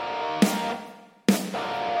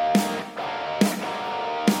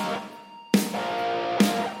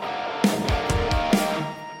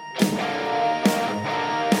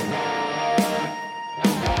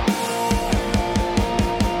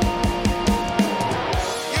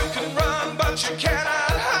 You can run, but you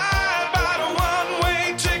cannot hide by the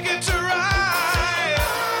one-way ticket to ride.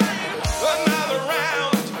 Another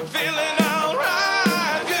round, feeling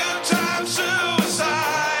alright. Good time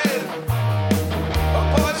suicide.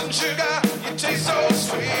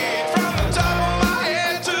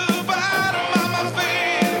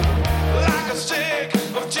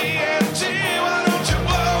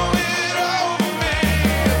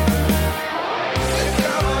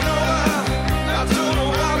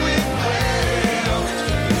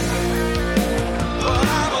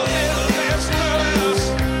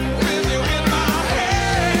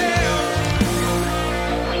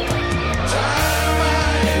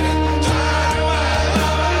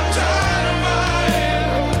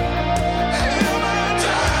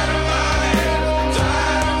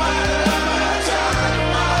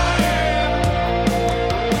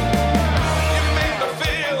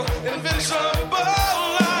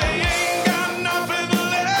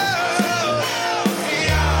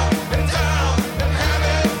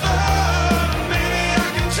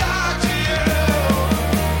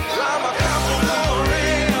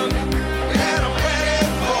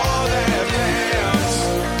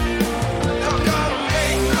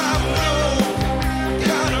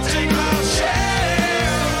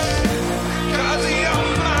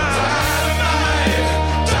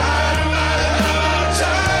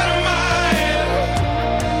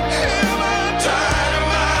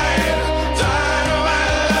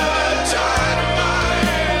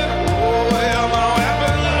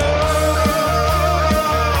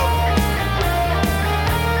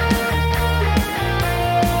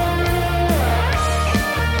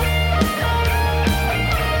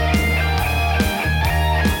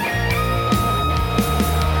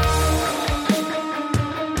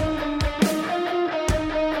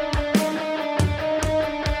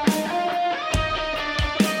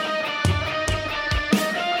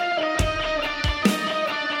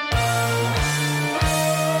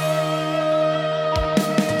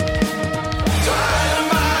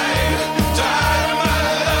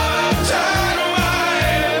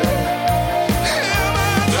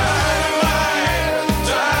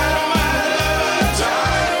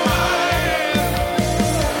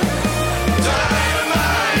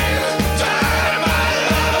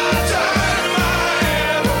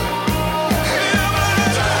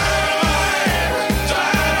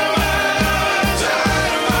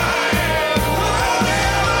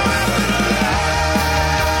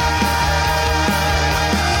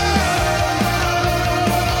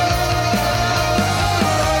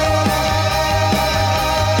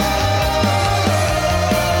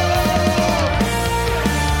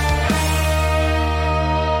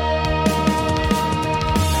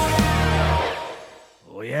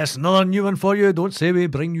 Yes, another new one for you. Don't say we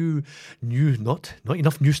bring you not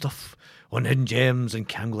enough new stuff on Hidden Gems and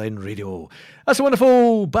Camglen Radio. That's a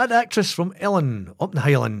wonderful Bad Actress from Ellen up in the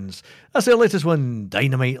Highlands. That's their latest one,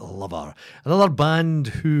 Dynamite Lover. Another band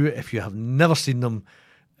who, if you have never seen them,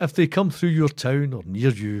 if they come through your town or near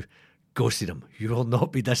you, go see them. You will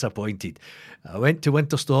not be disappointed. I went to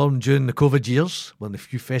Winterstorm during the COVID years, one of the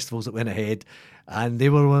few festivals that went ahead, and they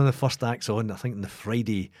were one of the first acts on, I think, on the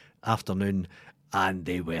Friday afternoon, and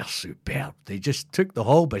they were superb. They just took the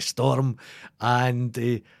hall by storm, and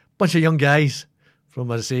a bunch of young guys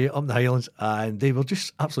from, as I say, up in the Highlands, and they were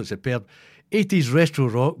just absolutely superb. 80s retro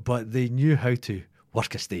rock, but they knew how to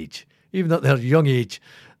work a stage. Even at their young age,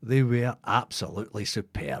 they were absolutely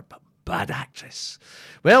superb. Bad Actress.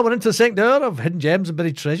 Well, we're into the second hour of Hidden Gems and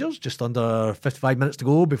Buried Treasures. Just under 55 minutes to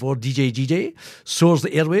go before DJ GJ soars the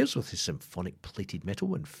airwaves with his symphonic plated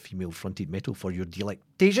metal and female-fronted metal for your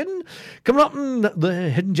delectation. Coming up in the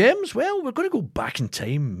Hidden Gems, well, we're going to go back in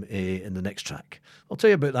time in the next track. I'll tell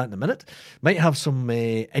you about that in a minute. Might have some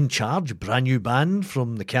In Charge, brand new band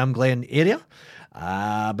from the Camglen area.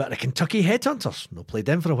 A bit of Kentucky Headhunters, not played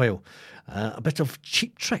them for a while. A bit of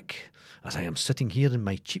Cheap Trick, as I am sitting here in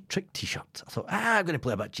my Cheap Trick t-shirt. I thought, I'm going to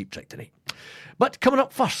play a bit of Cheap Trick tonight. But coming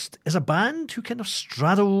up first is a band who kind of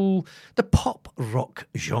straddle the pop rock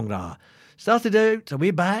genre. Started out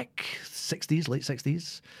way back, 60s, late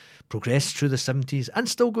 60s, progressed through the 70s, and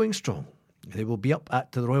still going strong. They will be up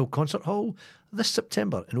at the Royal Concert Hall this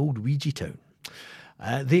September in Old Ouija Town.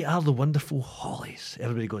 They are the wonderful Hollies.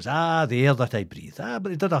 Everybody goes, the air that I breathe. But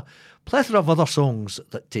they did a plethora of other songs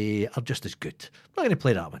that are just as good. I'm not going to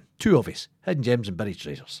play that one. Too obvious. Hidden Gems and Buried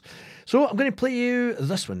Treasures. So I'm going to play you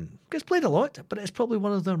this one. It's played a lot, but it's probably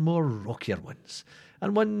one of their more rockier ones.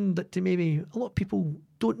 And one that maybe a lot of people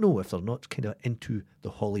don't know if they're not kind of into the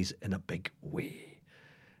Hollies in a big way.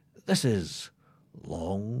 This is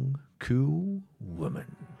Long Cool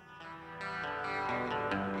Woman.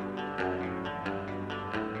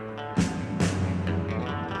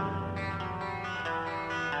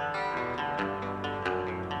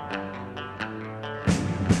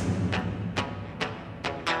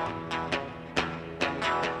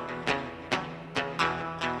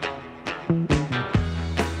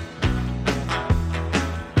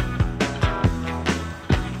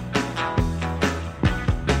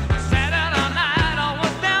 Saturday night I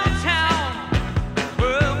was downtown.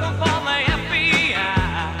 Well,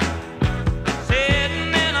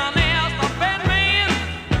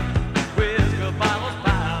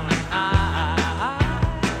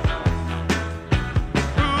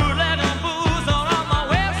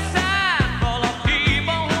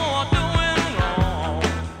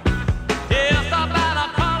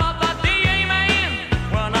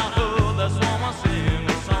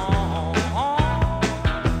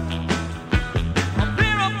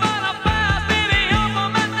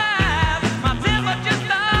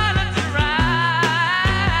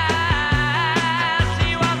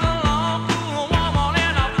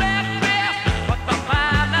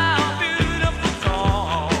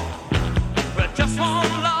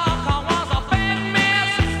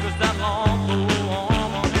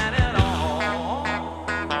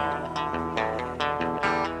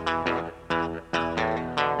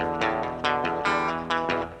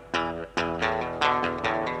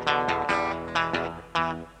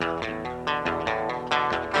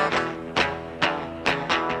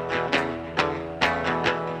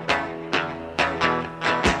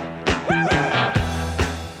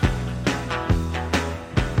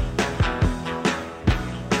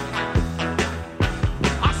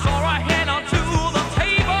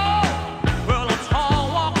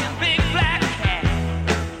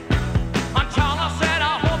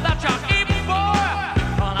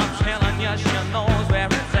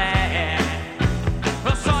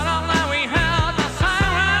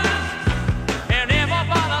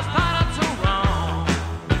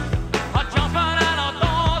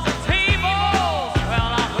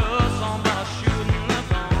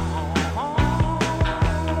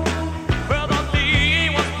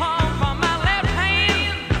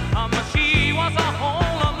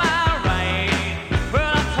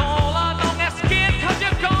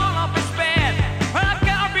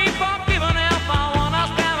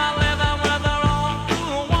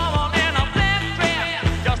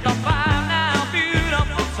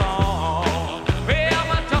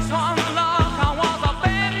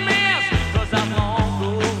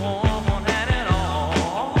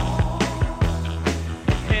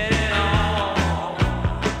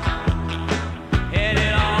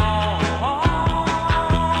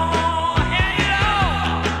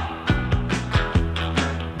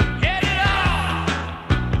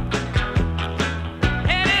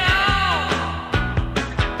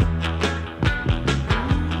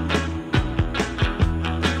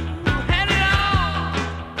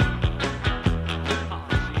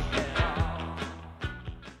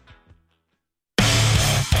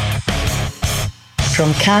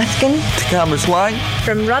 From Cathkin to Cambuslang,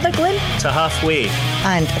 From Rutherglen to halfway,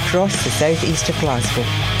 and across the southeast of Glasgow.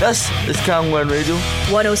 this is Camglen Radio.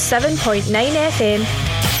 107.9 FM.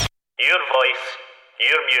 your voice,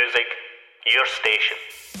 your music, your station.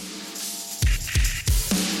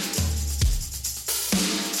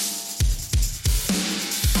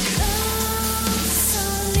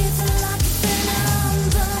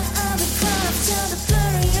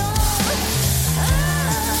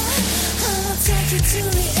 To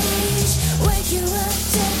the edge, wake you up,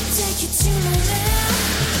 take you to my land.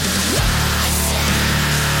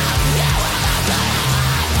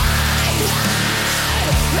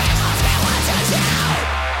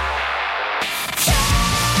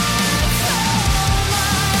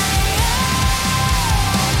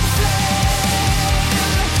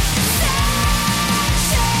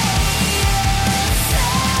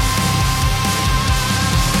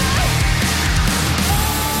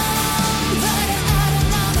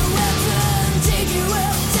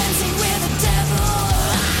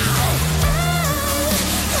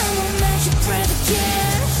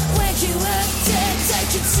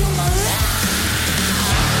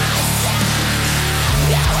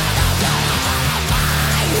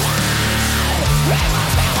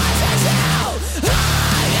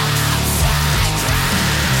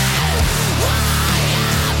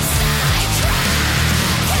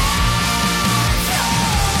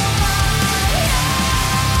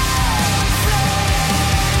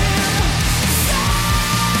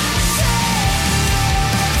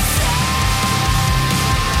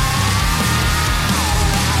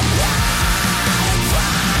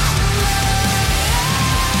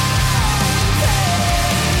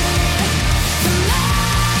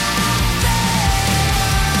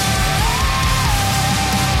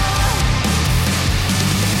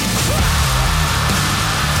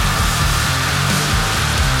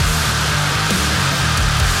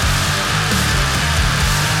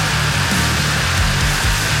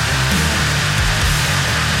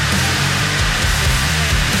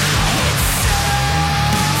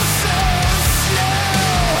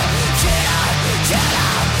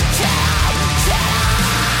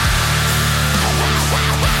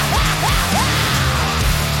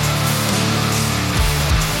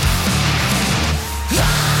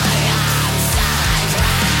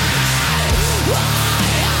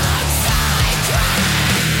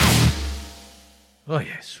 Oh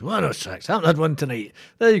yes, 106. I haven't had one tonight.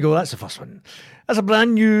 There you go, that's the first one. That's a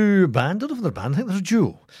brand new band. I don't know if they're a band, I think they're a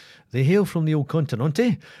duo. They hail from the old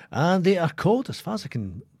Continente, and they are called, as far as I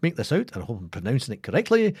can make this out, and I hope I'm pronouncing it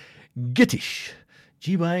correctly, Gytsh.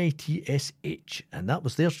 Gytsh. And that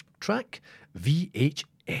was their track,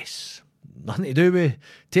 VHS. Nothing to do with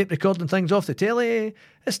tape recording things off the telly.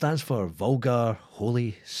 It stands for Vulgar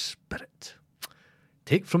Holy Spirit.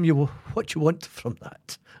 Take from you what you want from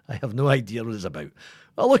that. I have no idea what it's about.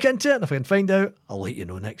 I'll look into it, and if I can find out, I'll let you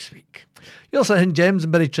know next week. You're also in Gems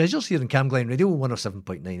and Buried Treasures here in Camglen Radio,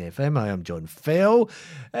 107.9 FM. I am John Fell.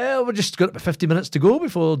 We're just got about 50 minutes to go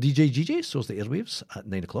before DJ GJ soars the airwaves at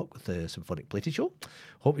 9 o'clock with the Symphonic Playty Show.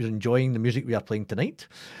 Hope you're enjoying the music we are playing tonight.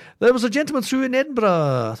 There was a gentleman through in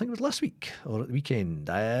Edinburgh, I think it was last week or at the weekend,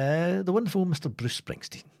 the wonderful Mr. Bruce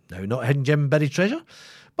Springsteen. Now, not a hidden gem and buried treasure,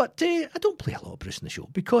 but I don't play a lot of Bruce in the show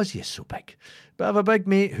because he is so big. But I have a big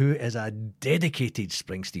mate who is a dedicated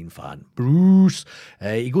Springsteen fan. Bruce.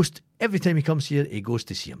 He goes every time he comes here, he goes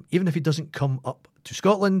to see him. Even if he doesn't come up to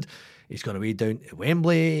Scotland, he's gone away down to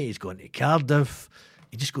Wembley, he's gone to Cardiff.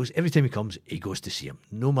 He just goes, every time he comes, he goes to see him,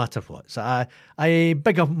 no matter what. So I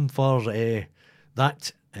big up him for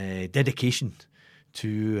that dedication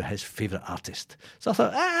to his favourite artist. So I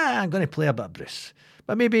thought, I'm going to play a bit of Bruce.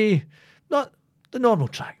 But maybe not the normal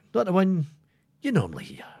track, not the one you normally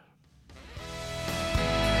hear.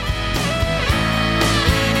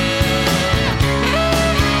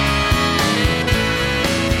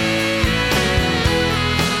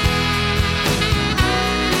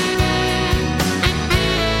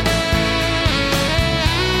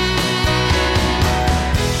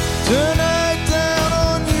 Tonight down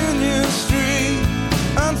on Union Street,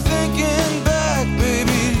 I'm thinking back,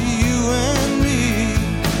 baby, you and me,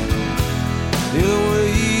 the way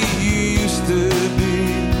you used to be,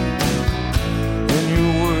 and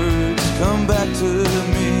your words come back to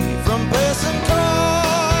me from passing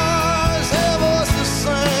cars, their voices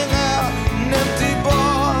sang out in empty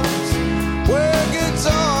bars where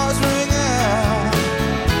guitars ring out.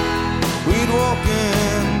 We'd walk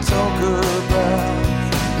and talk about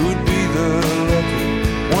who'd be the lucky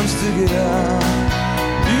ones to get out.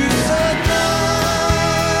 You said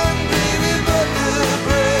none, baby, but the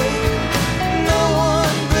brave. No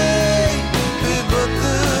one, baby, but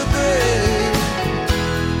the brave.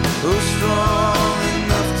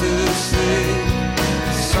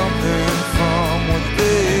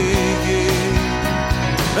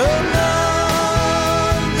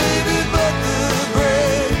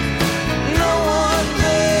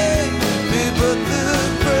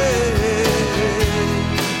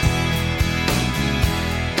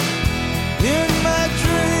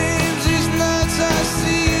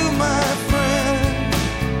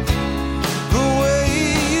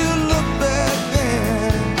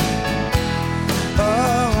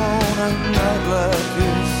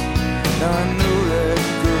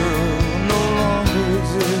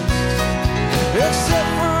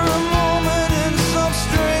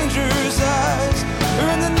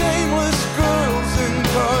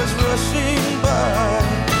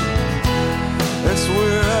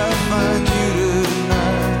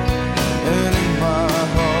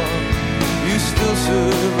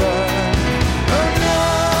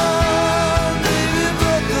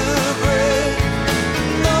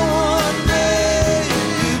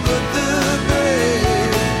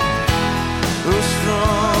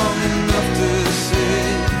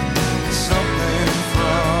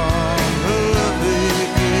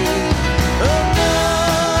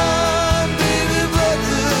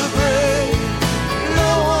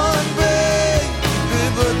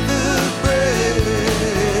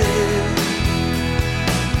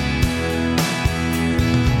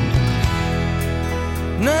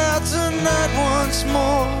 once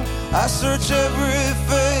more. I search every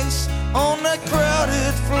face on that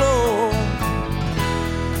crowded floor,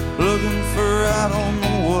 looking for I don't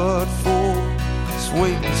know what for. Just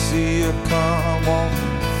waiting to see you come on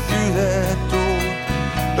through that door.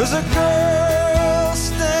 There's a girl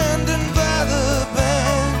standing by the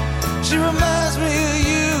band. She reminds me of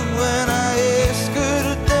you when I ask her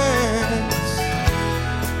to dance.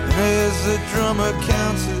 And as the drummer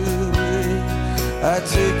counts away, I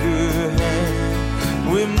take her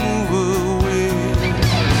hand, we move away.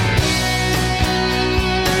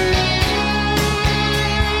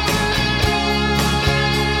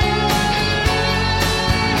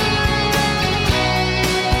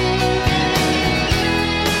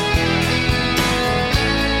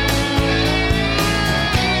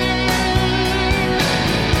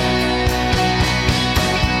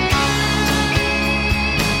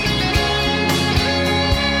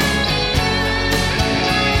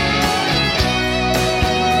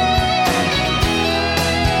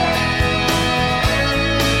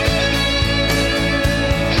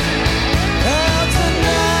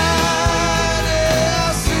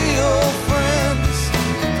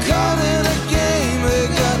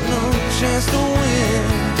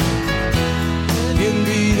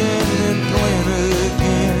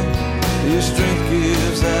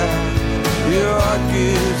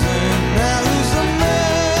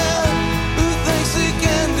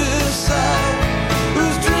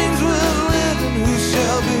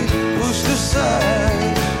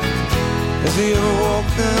 As he ever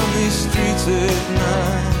walked down these streets at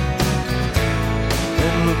night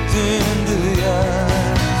and looked into the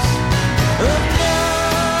eyes of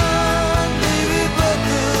none, baby, but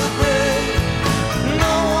the brave.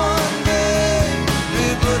 No one, baby,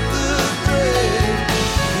 but the brave.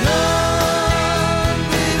 None,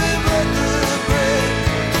 baby, but the brave.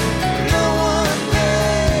 No one,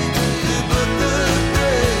 baby, but the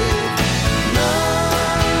brave.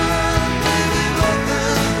 None, baby, but the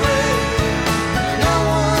brave. No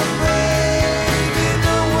one, baby,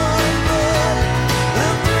 no one but the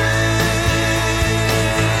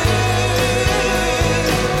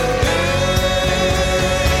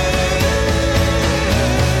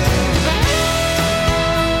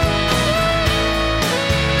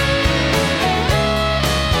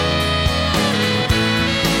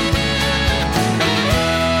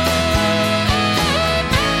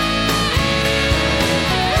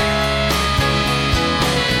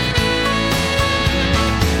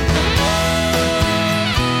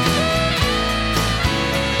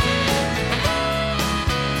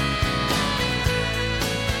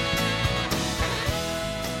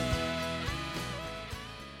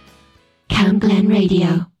Cam Glen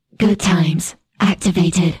Radio. Good times.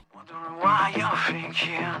 Activated. Why you're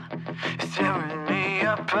thinking, it's tearing me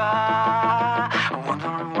apart. I'm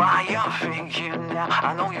wondering why you're thinking now.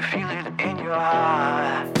 I know you feel it in your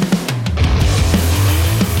heart.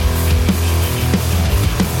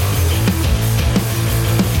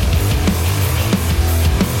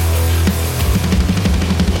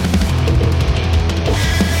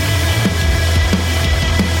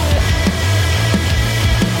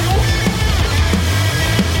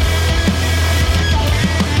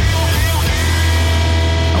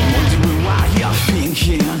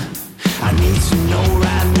 I need to know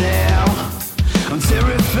right now. I'm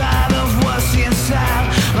terrified of what's inside.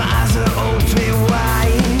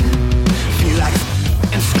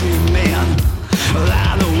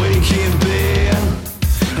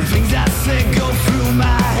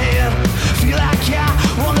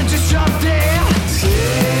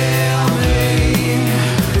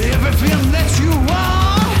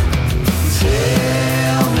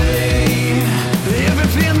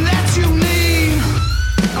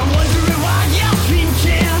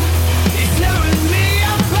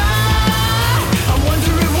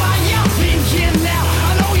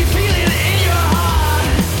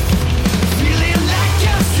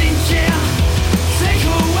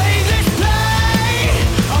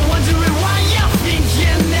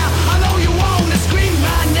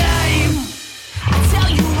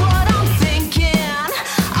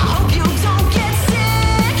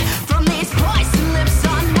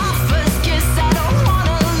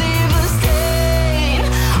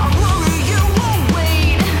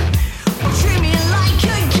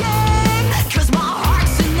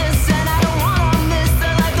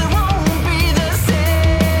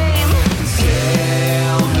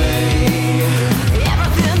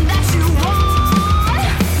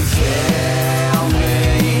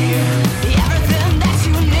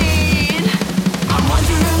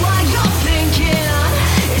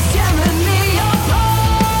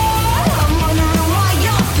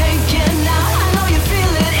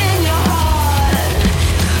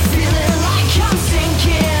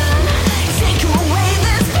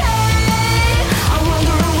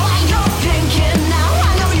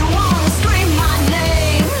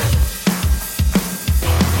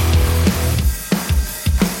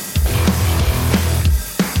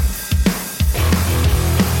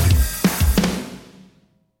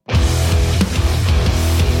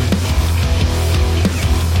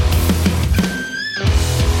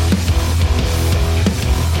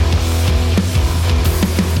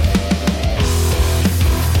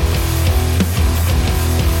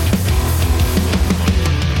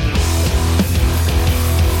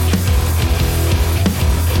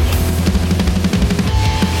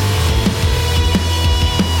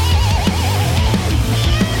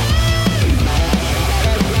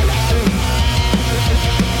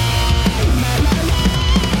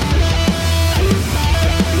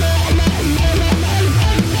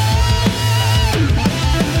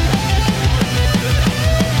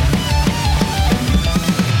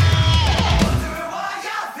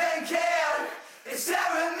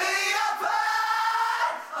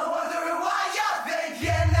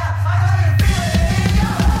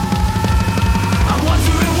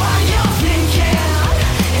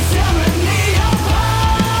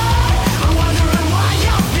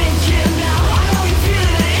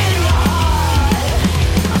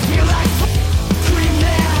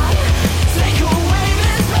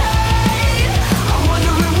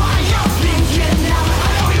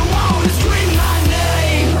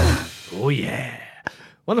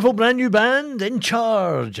 Wonderful brand new band, In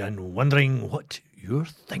Charge, and Wondering What You're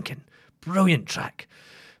Thinking. Brilliant track.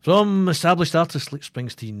 From established artists like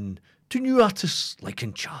Springsteen to new artists like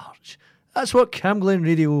In Charge. That's what Camglen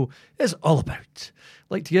Radio is all about.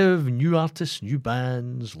 Like to give new artists, new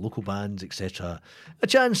bands, local bands, etc. a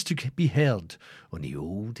chance to be heard on the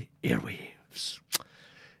old airwaves.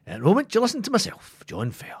 At the moment, you listen to myself,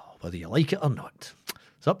 John Fell, whether you like it or not.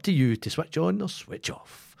 It's up to you to switch on or switch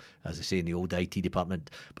off, as they say in the old IT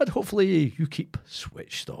department, but hopefully you keep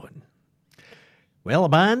switched on. Well, a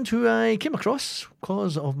band who I came across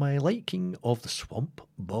because of my liking of the Swamp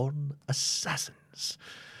Born Assassins.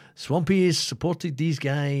 Swampy's supported these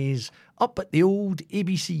guys up at the old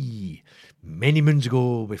ABC many moons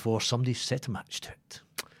ago before somebody set a match to it.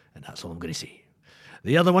 And that's all I'm going to say.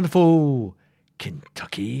 They are the wonderful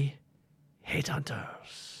Kentucky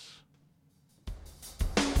Headhunters.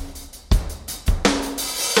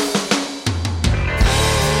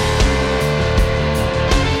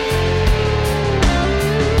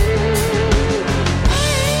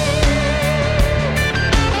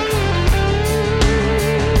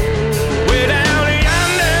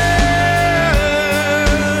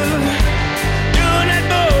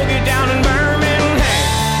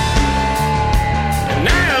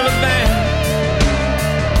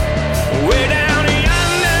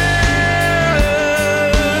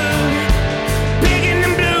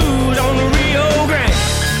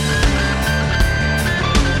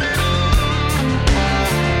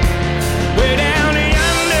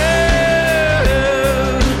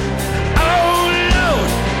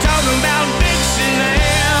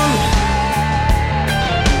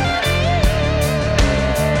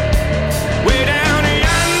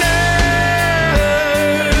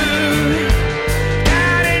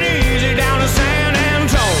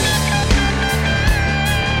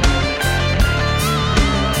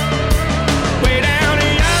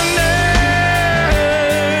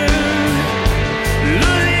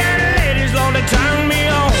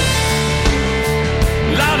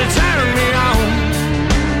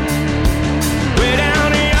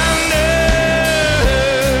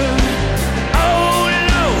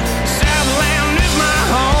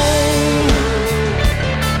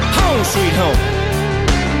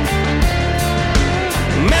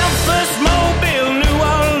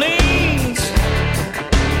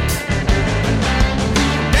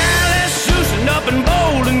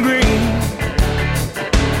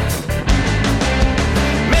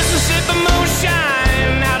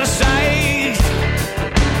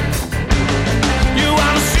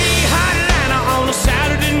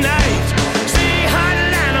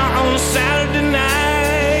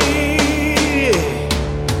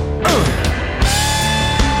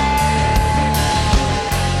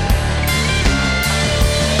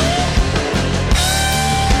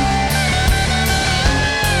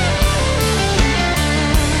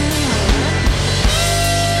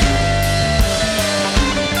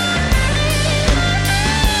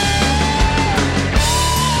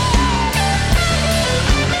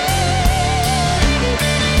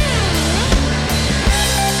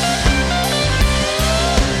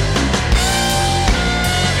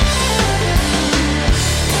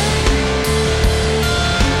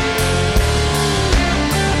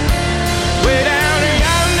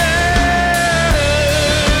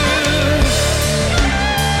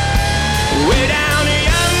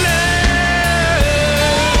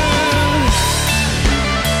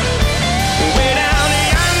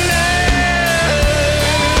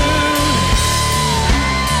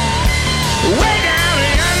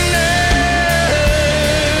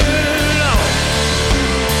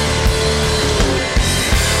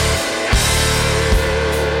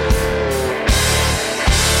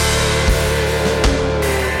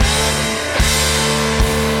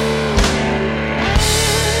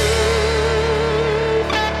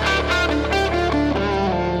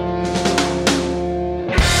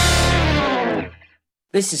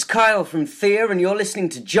 This is Kyle from Thea, and you're listening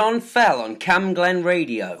to John Fell on Camglen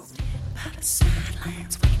Radio.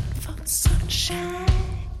 Sunshine.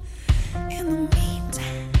 In the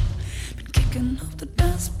meantime, been kicking up the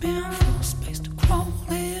dustbin for space to crawl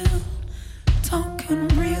in. Talking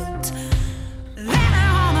real time. Lately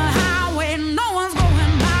on the highway, no one's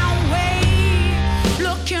going my way.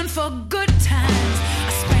 Looking for good times.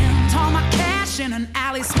 I spent all my cash in an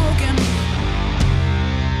alley smoking.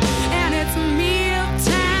 And it's meal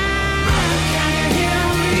time. Can you hear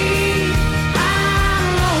me? I'm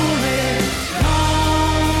lonely,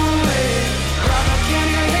 lonely. Brother, can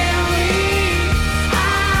you hear me?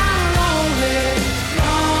 I'm lonely,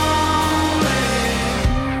 lonely.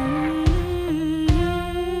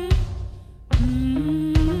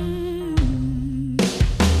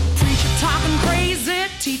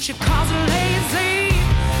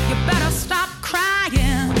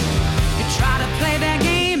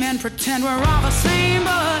 pretend we're all the same,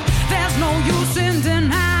 but there's no use in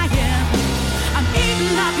denying. I'm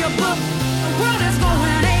eating up your book, the world is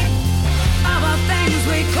going ape. Other things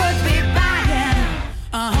we could be buying.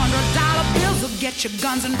 $100 bills will get you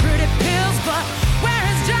guns and pretty pills, but where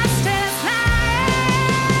is justice lying?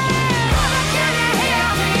 Brother, can you hear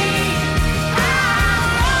me? I'm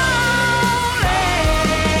lonely.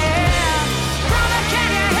 Brother, can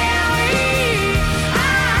you hear me?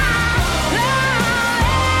 I'm lonely.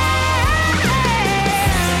 Can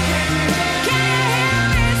you hear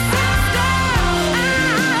me, sister?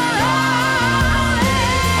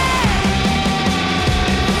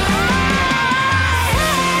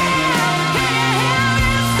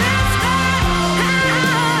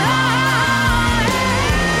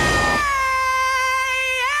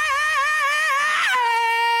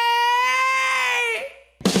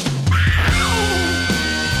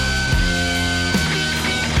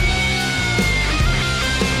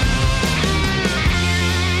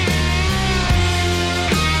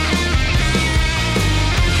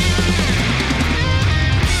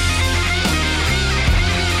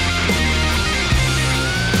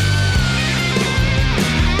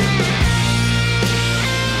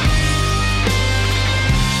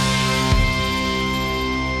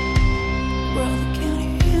 Brother, can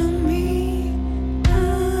you hear me?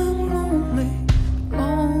 I'm lonely,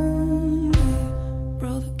 lonely.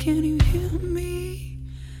 Brother, can you hear me?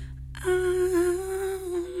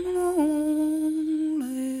 I'm lonely.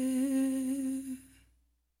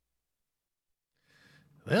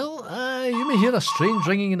 Well, you may hear a strange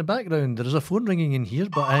ringing in the background. There is a phone ringing in here,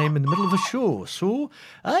 but I'm in the middle of a show, so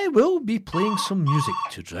I will be playing some music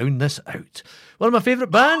to drown this out. One of my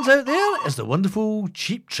favourite bands out there is the wonderful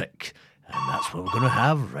Cheap Trick, and that's what we're going to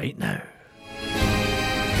have right now.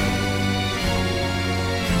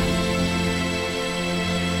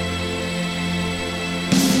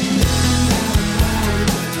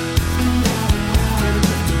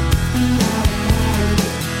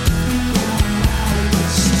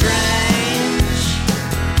 Strange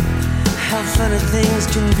how funny things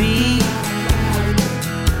can be.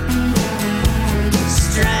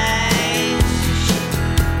 Strange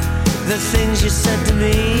the things you said to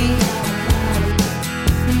me.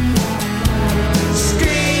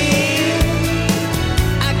 Scream,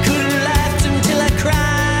 I could have laughed until I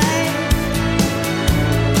cried.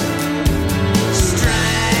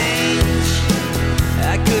 Strange,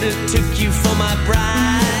 I could have took you for my bride.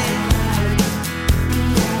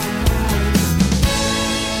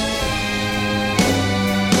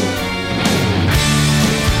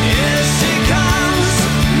 Here she comes,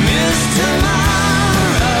 Miss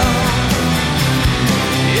Tomorrow.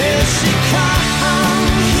 Here she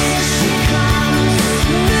comes,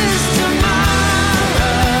 Miss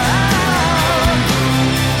Tomorrow.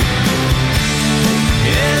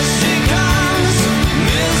 Here she comes,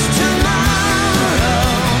 Miss Tomorrow.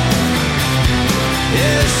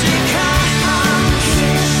 Here she comes,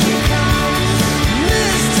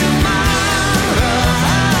 Miss Tomorrow.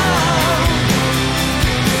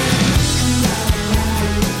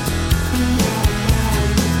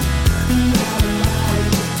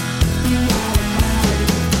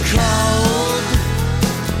 Cold,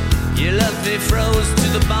 your love they froze to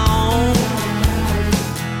the bone.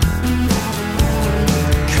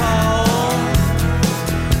 Cold,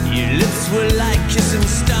 your lips were like kissing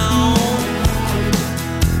stone.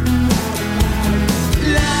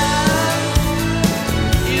 Love,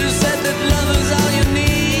 you said that love is all you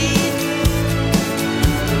need.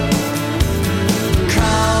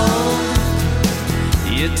 Cold,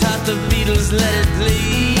 you taught the Beatles let it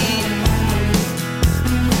bleed.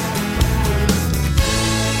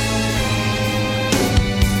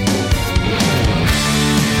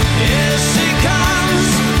 Here she comes,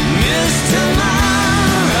 Miss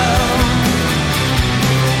Tomorrow.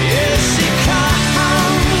 Here she comes,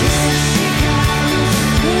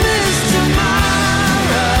 Miss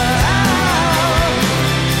Tomorrow.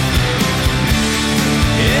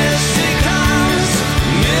 Here she comes,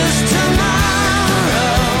 Miss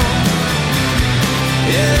Tomorrow.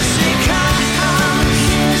 Here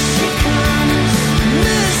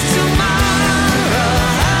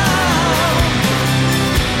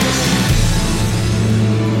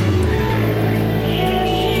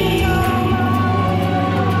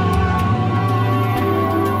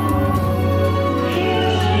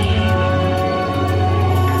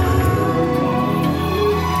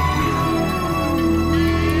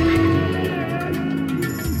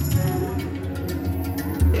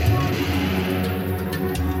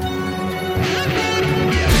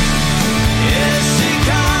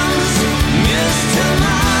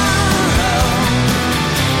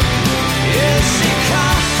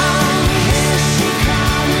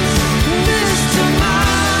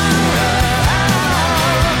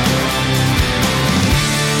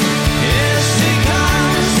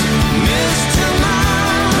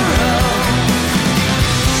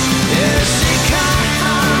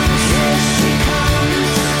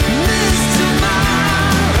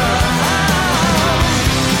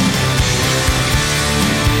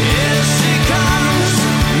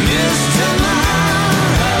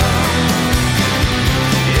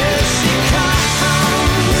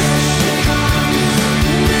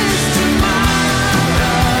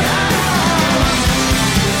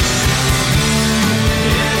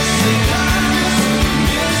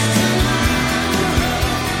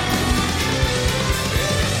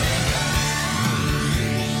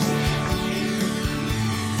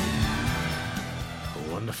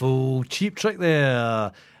Cheap Trick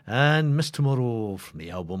there. And Miss Tomorrow from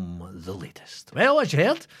the album The Latest. Well, as you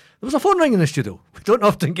heard, there was a phone ring in the studio. We don't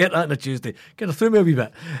often get that on a Tuesday. Kind of threw me a wee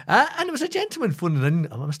bit. And it was a gentleman phoning in,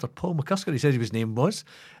 Mr. Paul McCusker, he said his name was,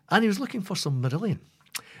 and he was looking for some Marillion.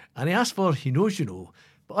 And he asked for He Knows You Know.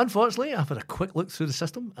 But unfortunately, I've had a quick look through the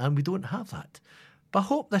system, and we don't have that. But I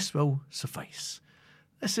hope this will suffice.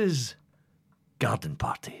 This is Garden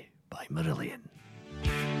Party by Marillion.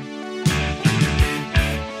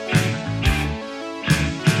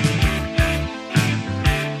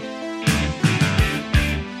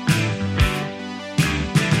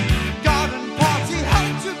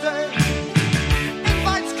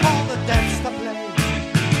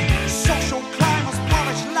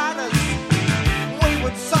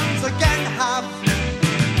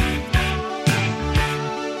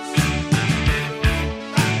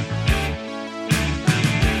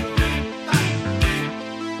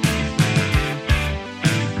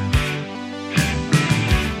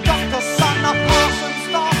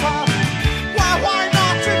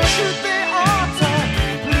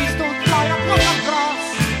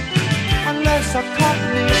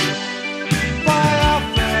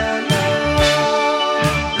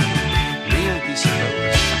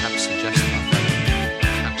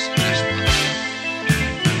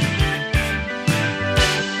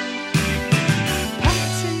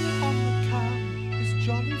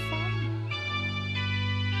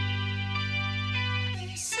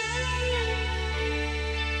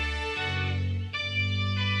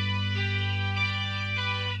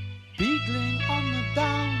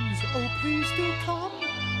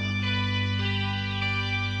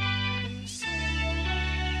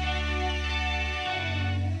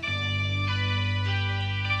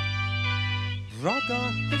 Rugger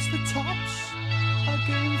hits the tops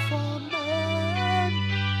again for men.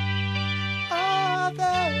 Are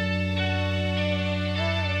they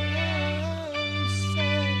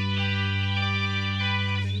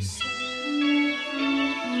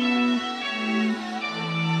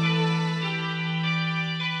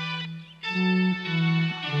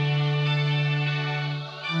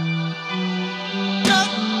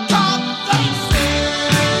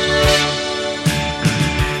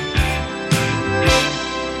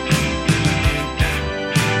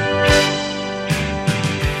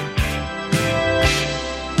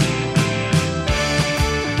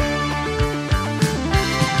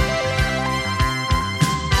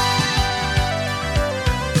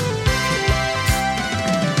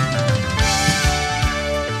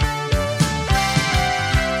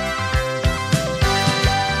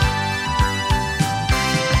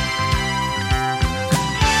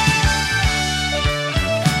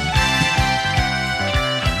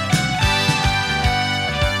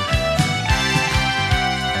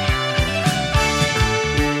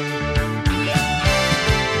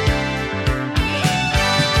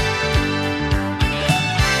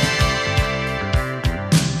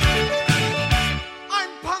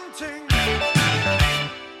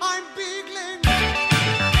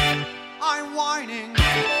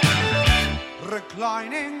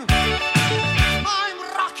reclining, I'm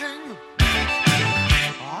rocking,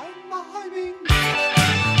 I'm miming,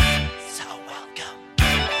 so welcome.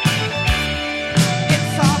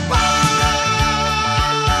 It's a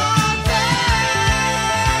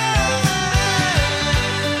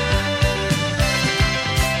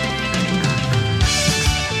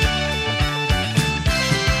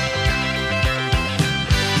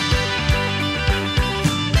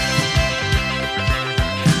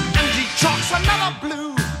another blue.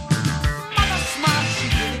 Mother smiles, she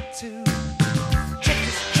did it too.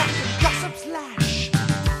 Checkers, chatter, gossips, lash.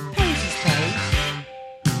 Posies, pose.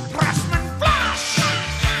 Pressman, flash.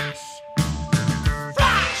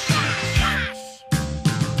 Flash. Flash.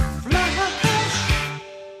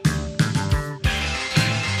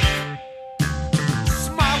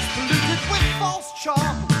 Smiles polluted with false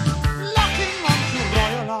charm. Locking onto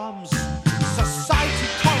royal arms. Society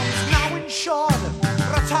columns now insured.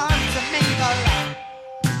 Return to mingle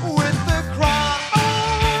with the crowd.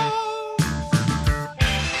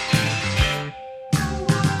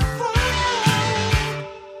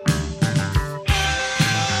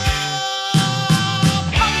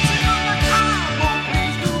 Punching on the time, oh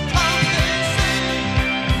please do come and sing.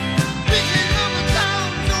 Beating on the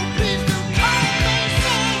downs, oh please do come and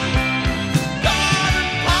sing. Garden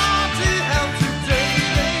party held today,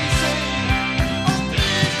 they say. Oh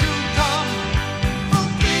please do come.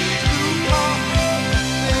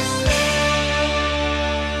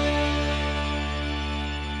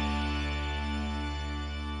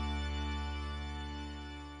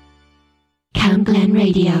 Cam Glen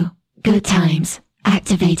Radio. Good times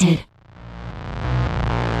activated.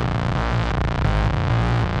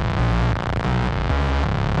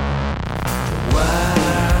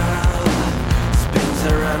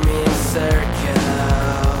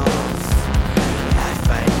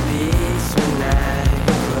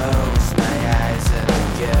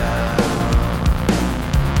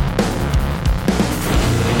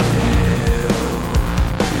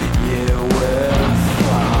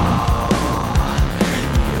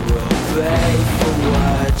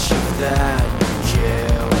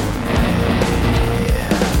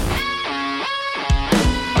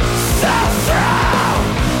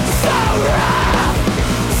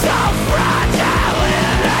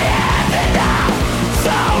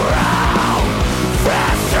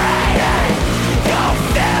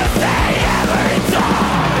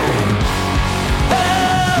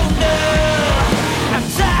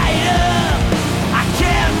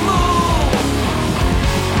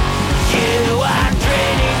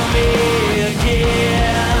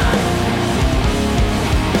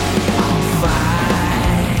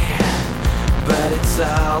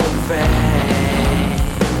 cellophane.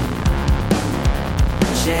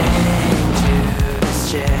 Chained to this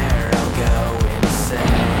chair, I'll go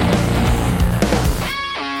insane.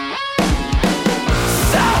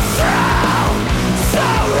 So strong, so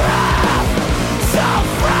rough, so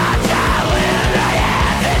fragile in the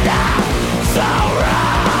end, and I'm so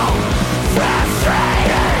wrong,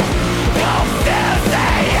 frustrated,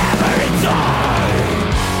 confusing every time.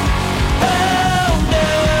 Oh no,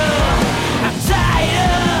 I'm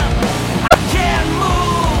tired, I can't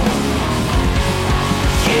move.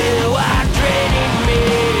 You are draining me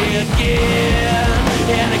again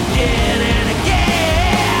and again and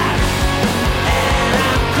again, and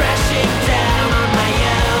I'm crashing down on my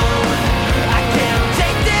own. I can't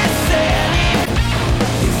take this anymore.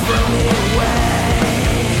 You throw me away.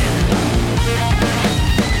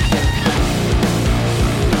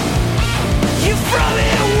 You throw me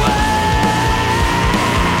away.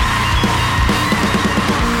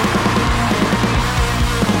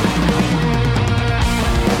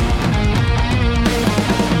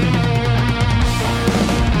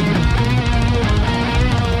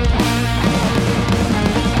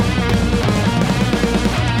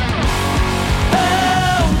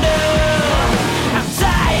 Oh no, I'm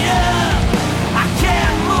tired, I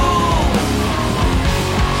can't move.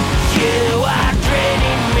 You are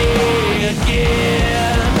draining me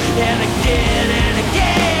again and again and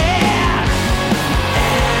again,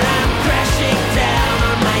 and I'm crashing down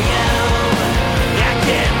on my own. I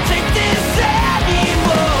can't take this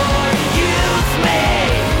anymore. You use me,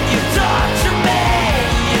 you torture me,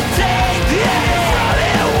 you take me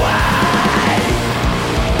away.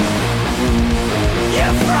 You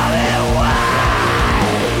throw me away.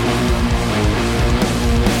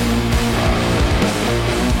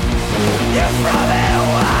 You throw me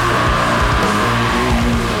away.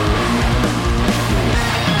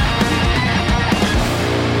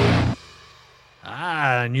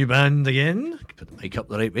 New band again. Put the mic up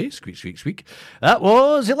the right way. Squeak, squeak, squeak. That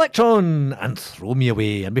was Electron and Throw Me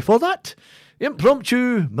Away. And before that,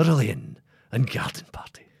 Impromptu, Marillion and Garden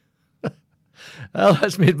Party. Well,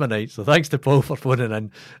 that's made my night. So thanks to Paul for phoning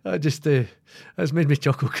in. That's made me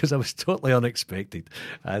chuckle because I was totally unexpected.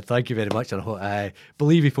 Thank you very much. And I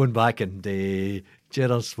believe he phoned back and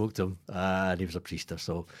Gerard spoke to him and he was a priester.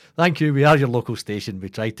 So thank you. We are your local station. We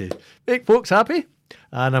try to make folks happy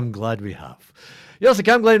and I'm glad we have. Here's the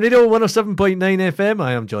Cam Glen Radio 107.9 FM.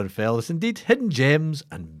 I am John Fell. It's indeed Hidden Gems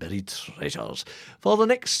and Buried Treasures for the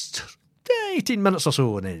next 18 minutes or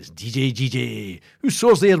so, and it's DJ GJ, who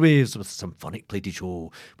soars the airwaves with a symphonic plated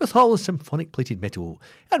show, with all the symphonic plated metal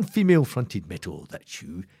and female fronted metal that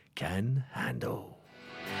you can handle.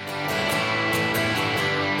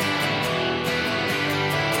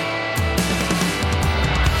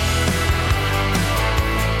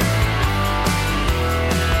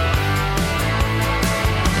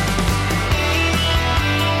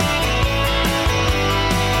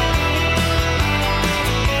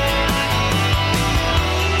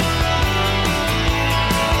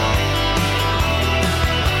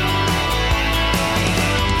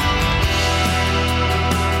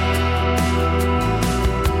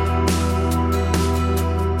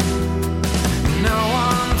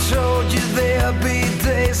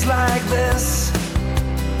 Like this,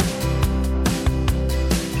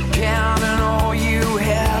 counting all you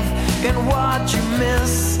have and what you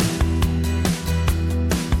miss.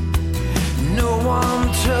 No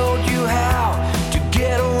one told you how to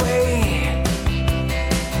get away.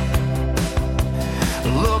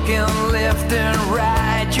 Looking left and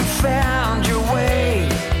right, you found your way.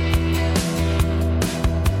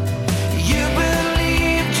 You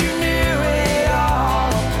believed you knew it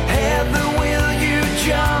all, had the will, you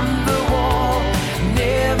jumped the wall.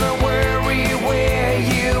 Never worry where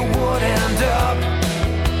you would end up.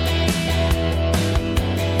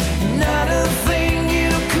 Not a thing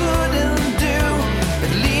you couldn't do.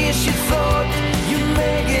 At least you thought you'd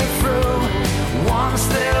make it through. One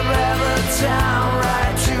step at a time,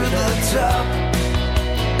 right to the top.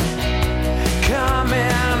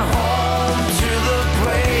 Coming home to the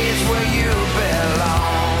place where you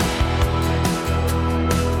belong.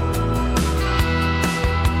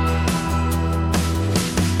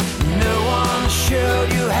 No one showed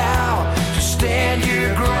you how to stand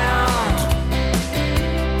your ground.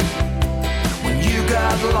 When you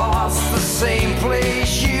got lost, the same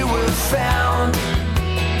place you were found.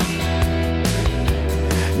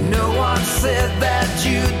 No one said that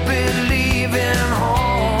you'd believe in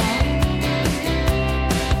home.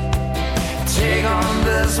 Take on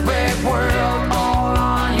this big world all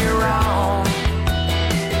on your own.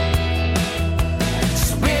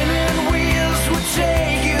 Spinning wheels would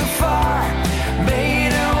take you far. Maybe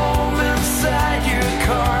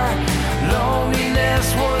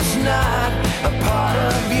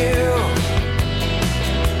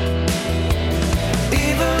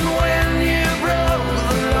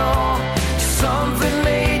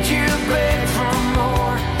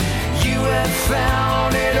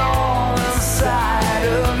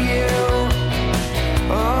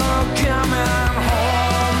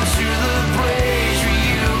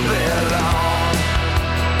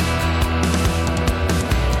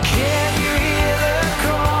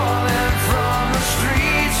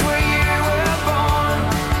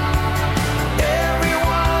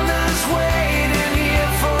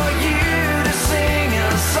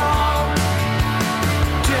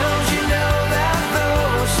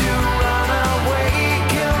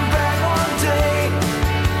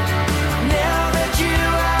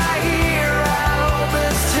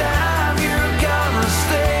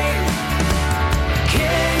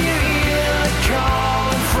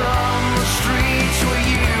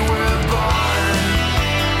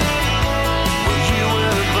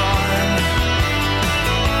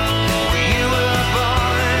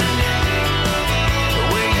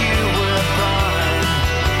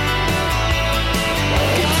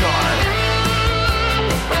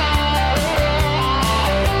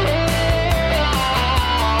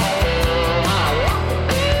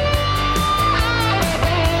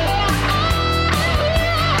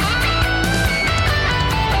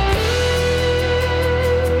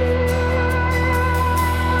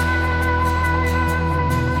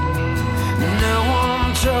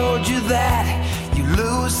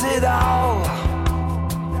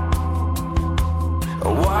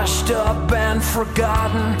washed up and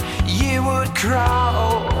forgotten, you would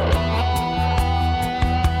crawl.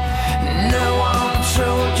 No one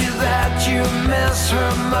told you that you miss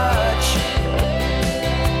her much.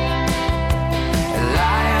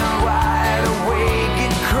 Lying wide awake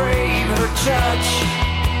and crave her touch.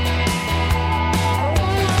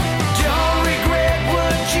 Don't regret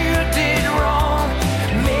what you did wrong.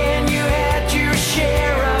 Man, you had your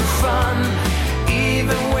share of fun,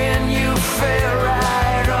 even when you fell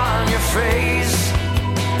right on your face.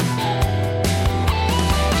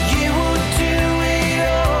 You would do it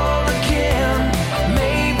all again,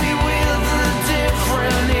 maybe with a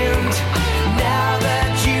different end. Now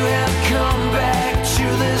that you have come back to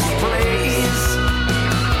this place,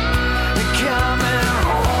 coming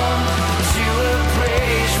home to a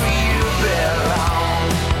place where you belong.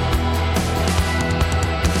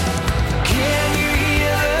 Can you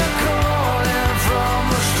hear the calling from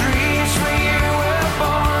the streets where you were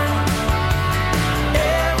born?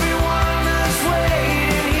 Everyone is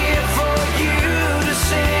waiting here for you to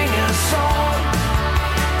sing a song.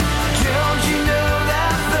 Don't you know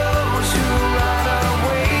that those who run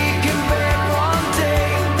away can beg one day?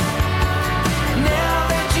 Now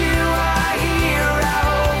that you are here, I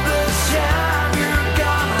hope this time you're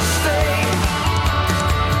gonna stay.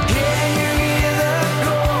 Can you hear the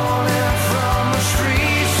calling from the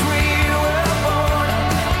streets where you were born?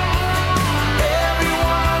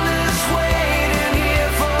 Everyone is waiting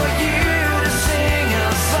here for you to sing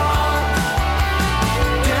a song.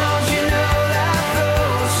 Don't you know that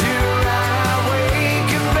those who run away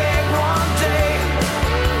can beg one day?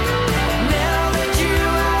 Now that you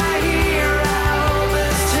are here, I hope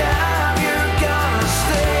this time you're gonna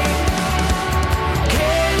stay.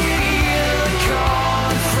 Can you hear the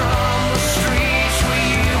calling from the streets where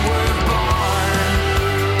you were born?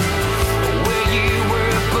 Where you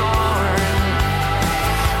were born?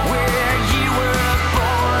 Where you were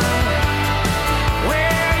born?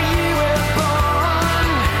 Where you were born?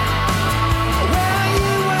 Where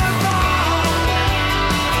you were born?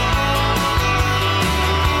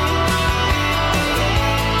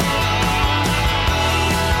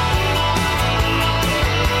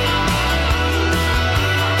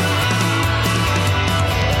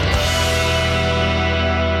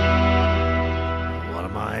 One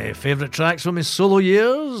of my favourite tracks from his solo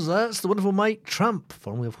years. That's the wonderful Mike Tramp,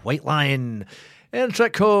 formerly of White Lion, and a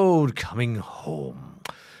track called Coming Home.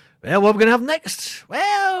 Well, what are we going to have next?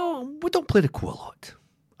 Well, we don't play the Quo a lot.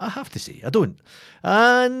 I have to say, I don't.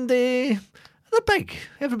 And they're big.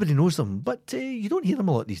 Everybody knows them, but you don't hear them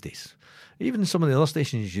a lot these days. Even some of the other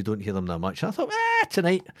stations, you don't hear them that much. I thought,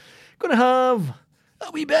 tonight, going to have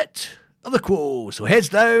a wee bit of the Quo. So heads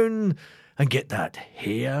down and get that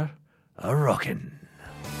hair a-rockin'.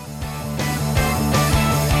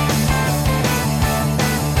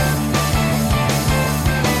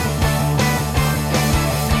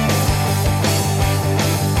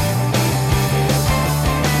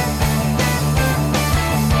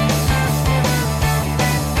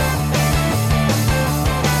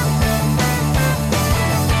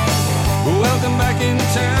 Welcome back in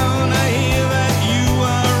town. I hear that you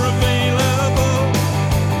are available.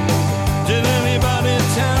 Did anybody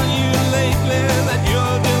tell you lately that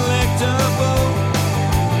you're delectable?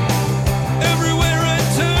 Everywhere I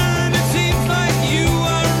turn, it seems like you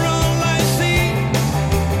are all I see.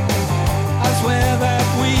 I swear that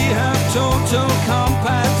we have total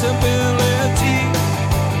compatibility.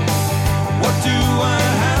 What do I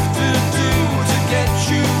have to do to get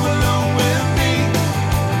you along with me?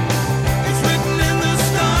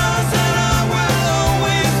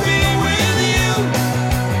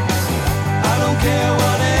 Care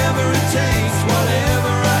whatever it takes,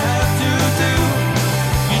 whatever I have to do.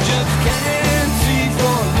 You just can't see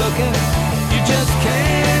for looking. You just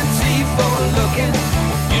can't see for looking.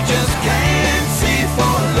 You just can't see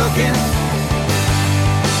for looking.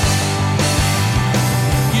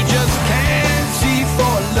 You just can't see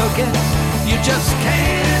for looking. You just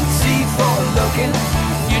can't see for looking.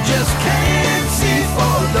 You just can't see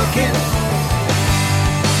for looking.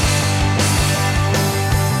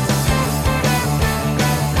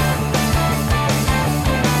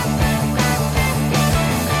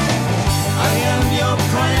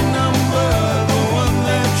 Prime number, the one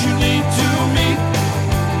that you need to meet.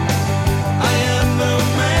 I am the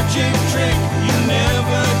magic trick you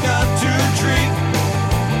never got to treat.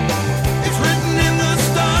 It's written in the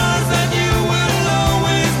stars that you will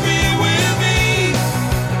always be with me.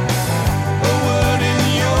 A word in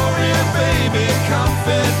your ear, baby,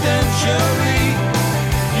 confidentially.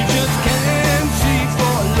 You just can't see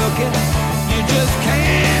for looking. You just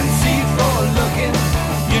can't see for looking.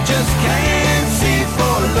 You just can't see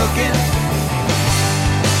for looking.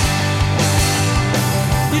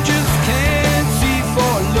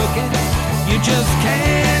 You just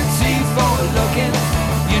can't see for looking.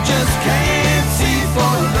 You just can't see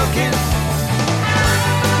for looking.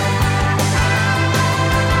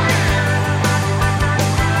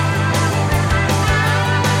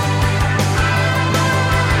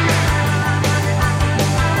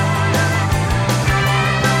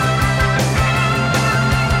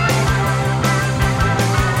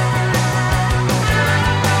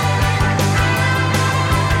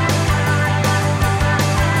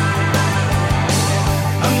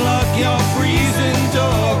 Unlock your freezing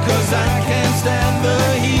door, 'cause I can't stand the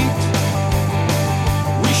heat.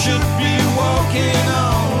 We should be walking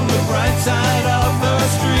on the bright side of the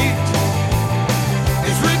street.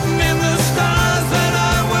 It's written in the stars that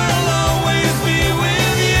I will always be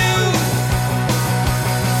with you.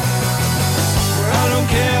 I don't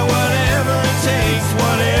care whatever it takes,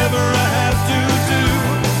 whatever I have to do.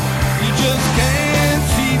 You just can't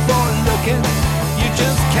see for looking. You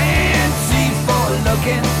just can't see for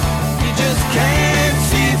looking. You just can't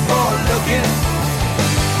see for looking.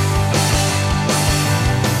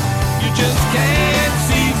 You just can't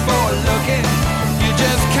see for looking. You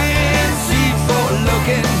just can't see for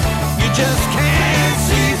looking. You just can't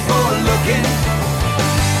see for looking.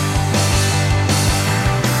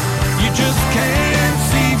 You just can't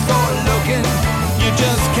see for looking. You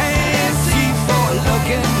just can't see for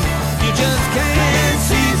looking. You just can't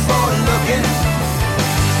see for looking.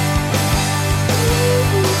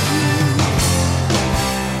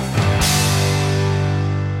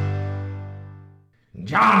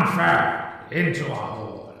 John fell into a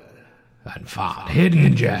hole and found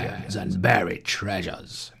hidden gems and buried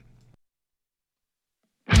treasures.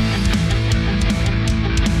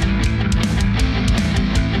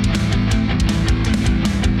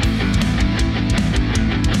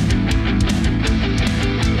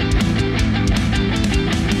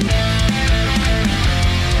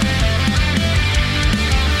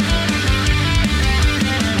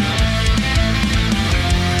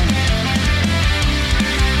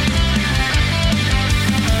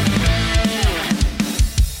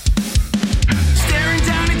 Staring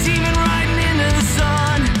down a demon riding into the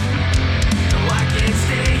sun. No, I can't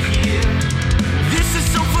stay here. This is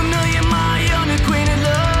so familiar, my unacquainted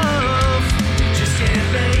love. Just can't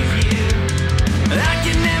lay here. I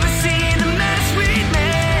can never see the mess we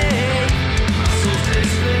made. My soul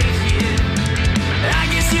stays laid here. I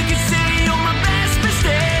guess you could say you're my best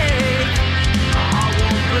mistake. My heart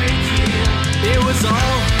won't break here. It was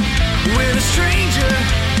all with a stranger,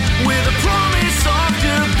 with a promise of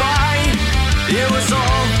goodbye. It was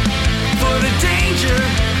all for the danger,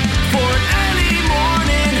 for an early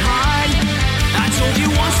morning high. I told you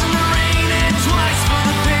once in the rain and twice for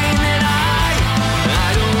the pain that I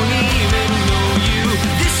don't even know you.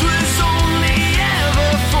 This was only ever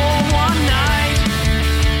for one night.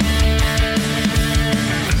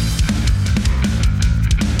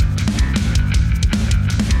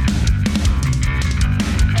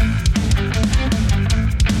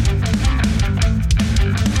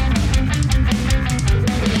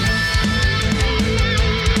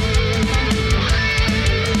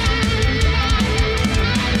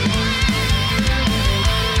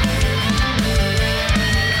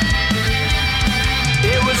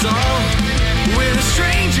 It was all with a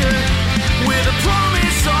stranger, with a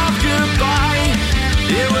promise of goodbye.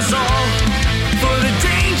 It was all for the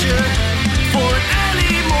danger, for an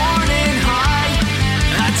early morning high.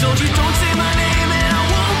 I told you don't say my name and I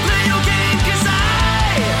won't play your game, 'cause I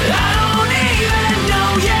don't even know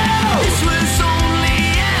you. This was only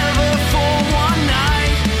ever for one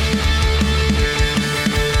night.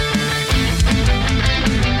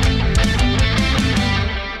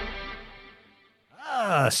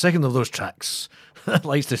 Second of those tracks.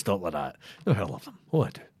 Likes to stop like that. Oh, I love them. Oh, I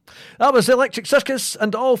do. That was Electric Circus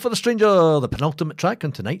and All for the Stranger, the penultimate track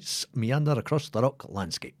on tonight's Meander Across the Rock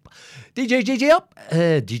Landscape. DJ GJ up.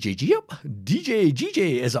 DJ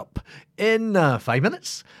GJ is up in 5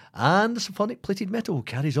 minutes. And the Symphonic Plated Metal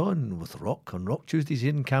carries on with Rock on Rock Tuesdays here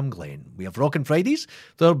in Camglen. We have Rock on Fridays.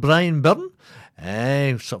 They're Brian Byrne.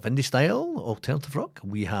 Sort of indie style, alternative rock.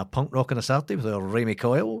 We have punk rock on a Saturday with our Remy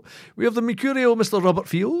Coyle. We have the Mercurial Mr. Robert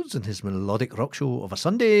Fields and his melodic rock show of a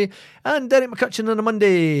Sunday. And Derek McCutcheon on a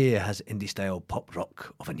Monday has indie style pop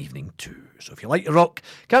rock of an evening too. So if you like your rock,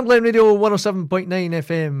 Camglen Radio 107.9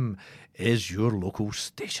 FM is your local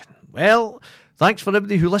station. Well, thanks for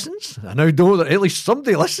everybody who listens. I now know that at least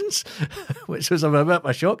somebody listens, which was a bit of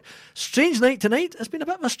a shock. Strange night tonight. It's been a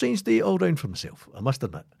bit of a strange day all round for myself, I must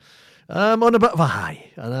admit. I'm on a bit of a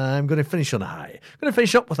high, and I'm going to finish on a high. I'm going to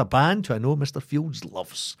finish up with a band who I know Mr. Fields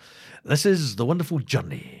loves. This is The Wonderful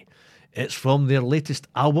Journey. It's from their latest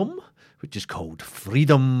album, which is called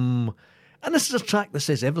Freedom And this is a track that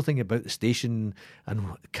says everything about the station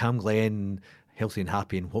and Cam Glen, healthy and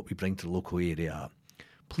happy, and what we bring to the local area.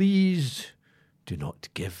 Please do not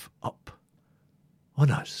give up on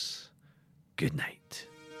us. Good night.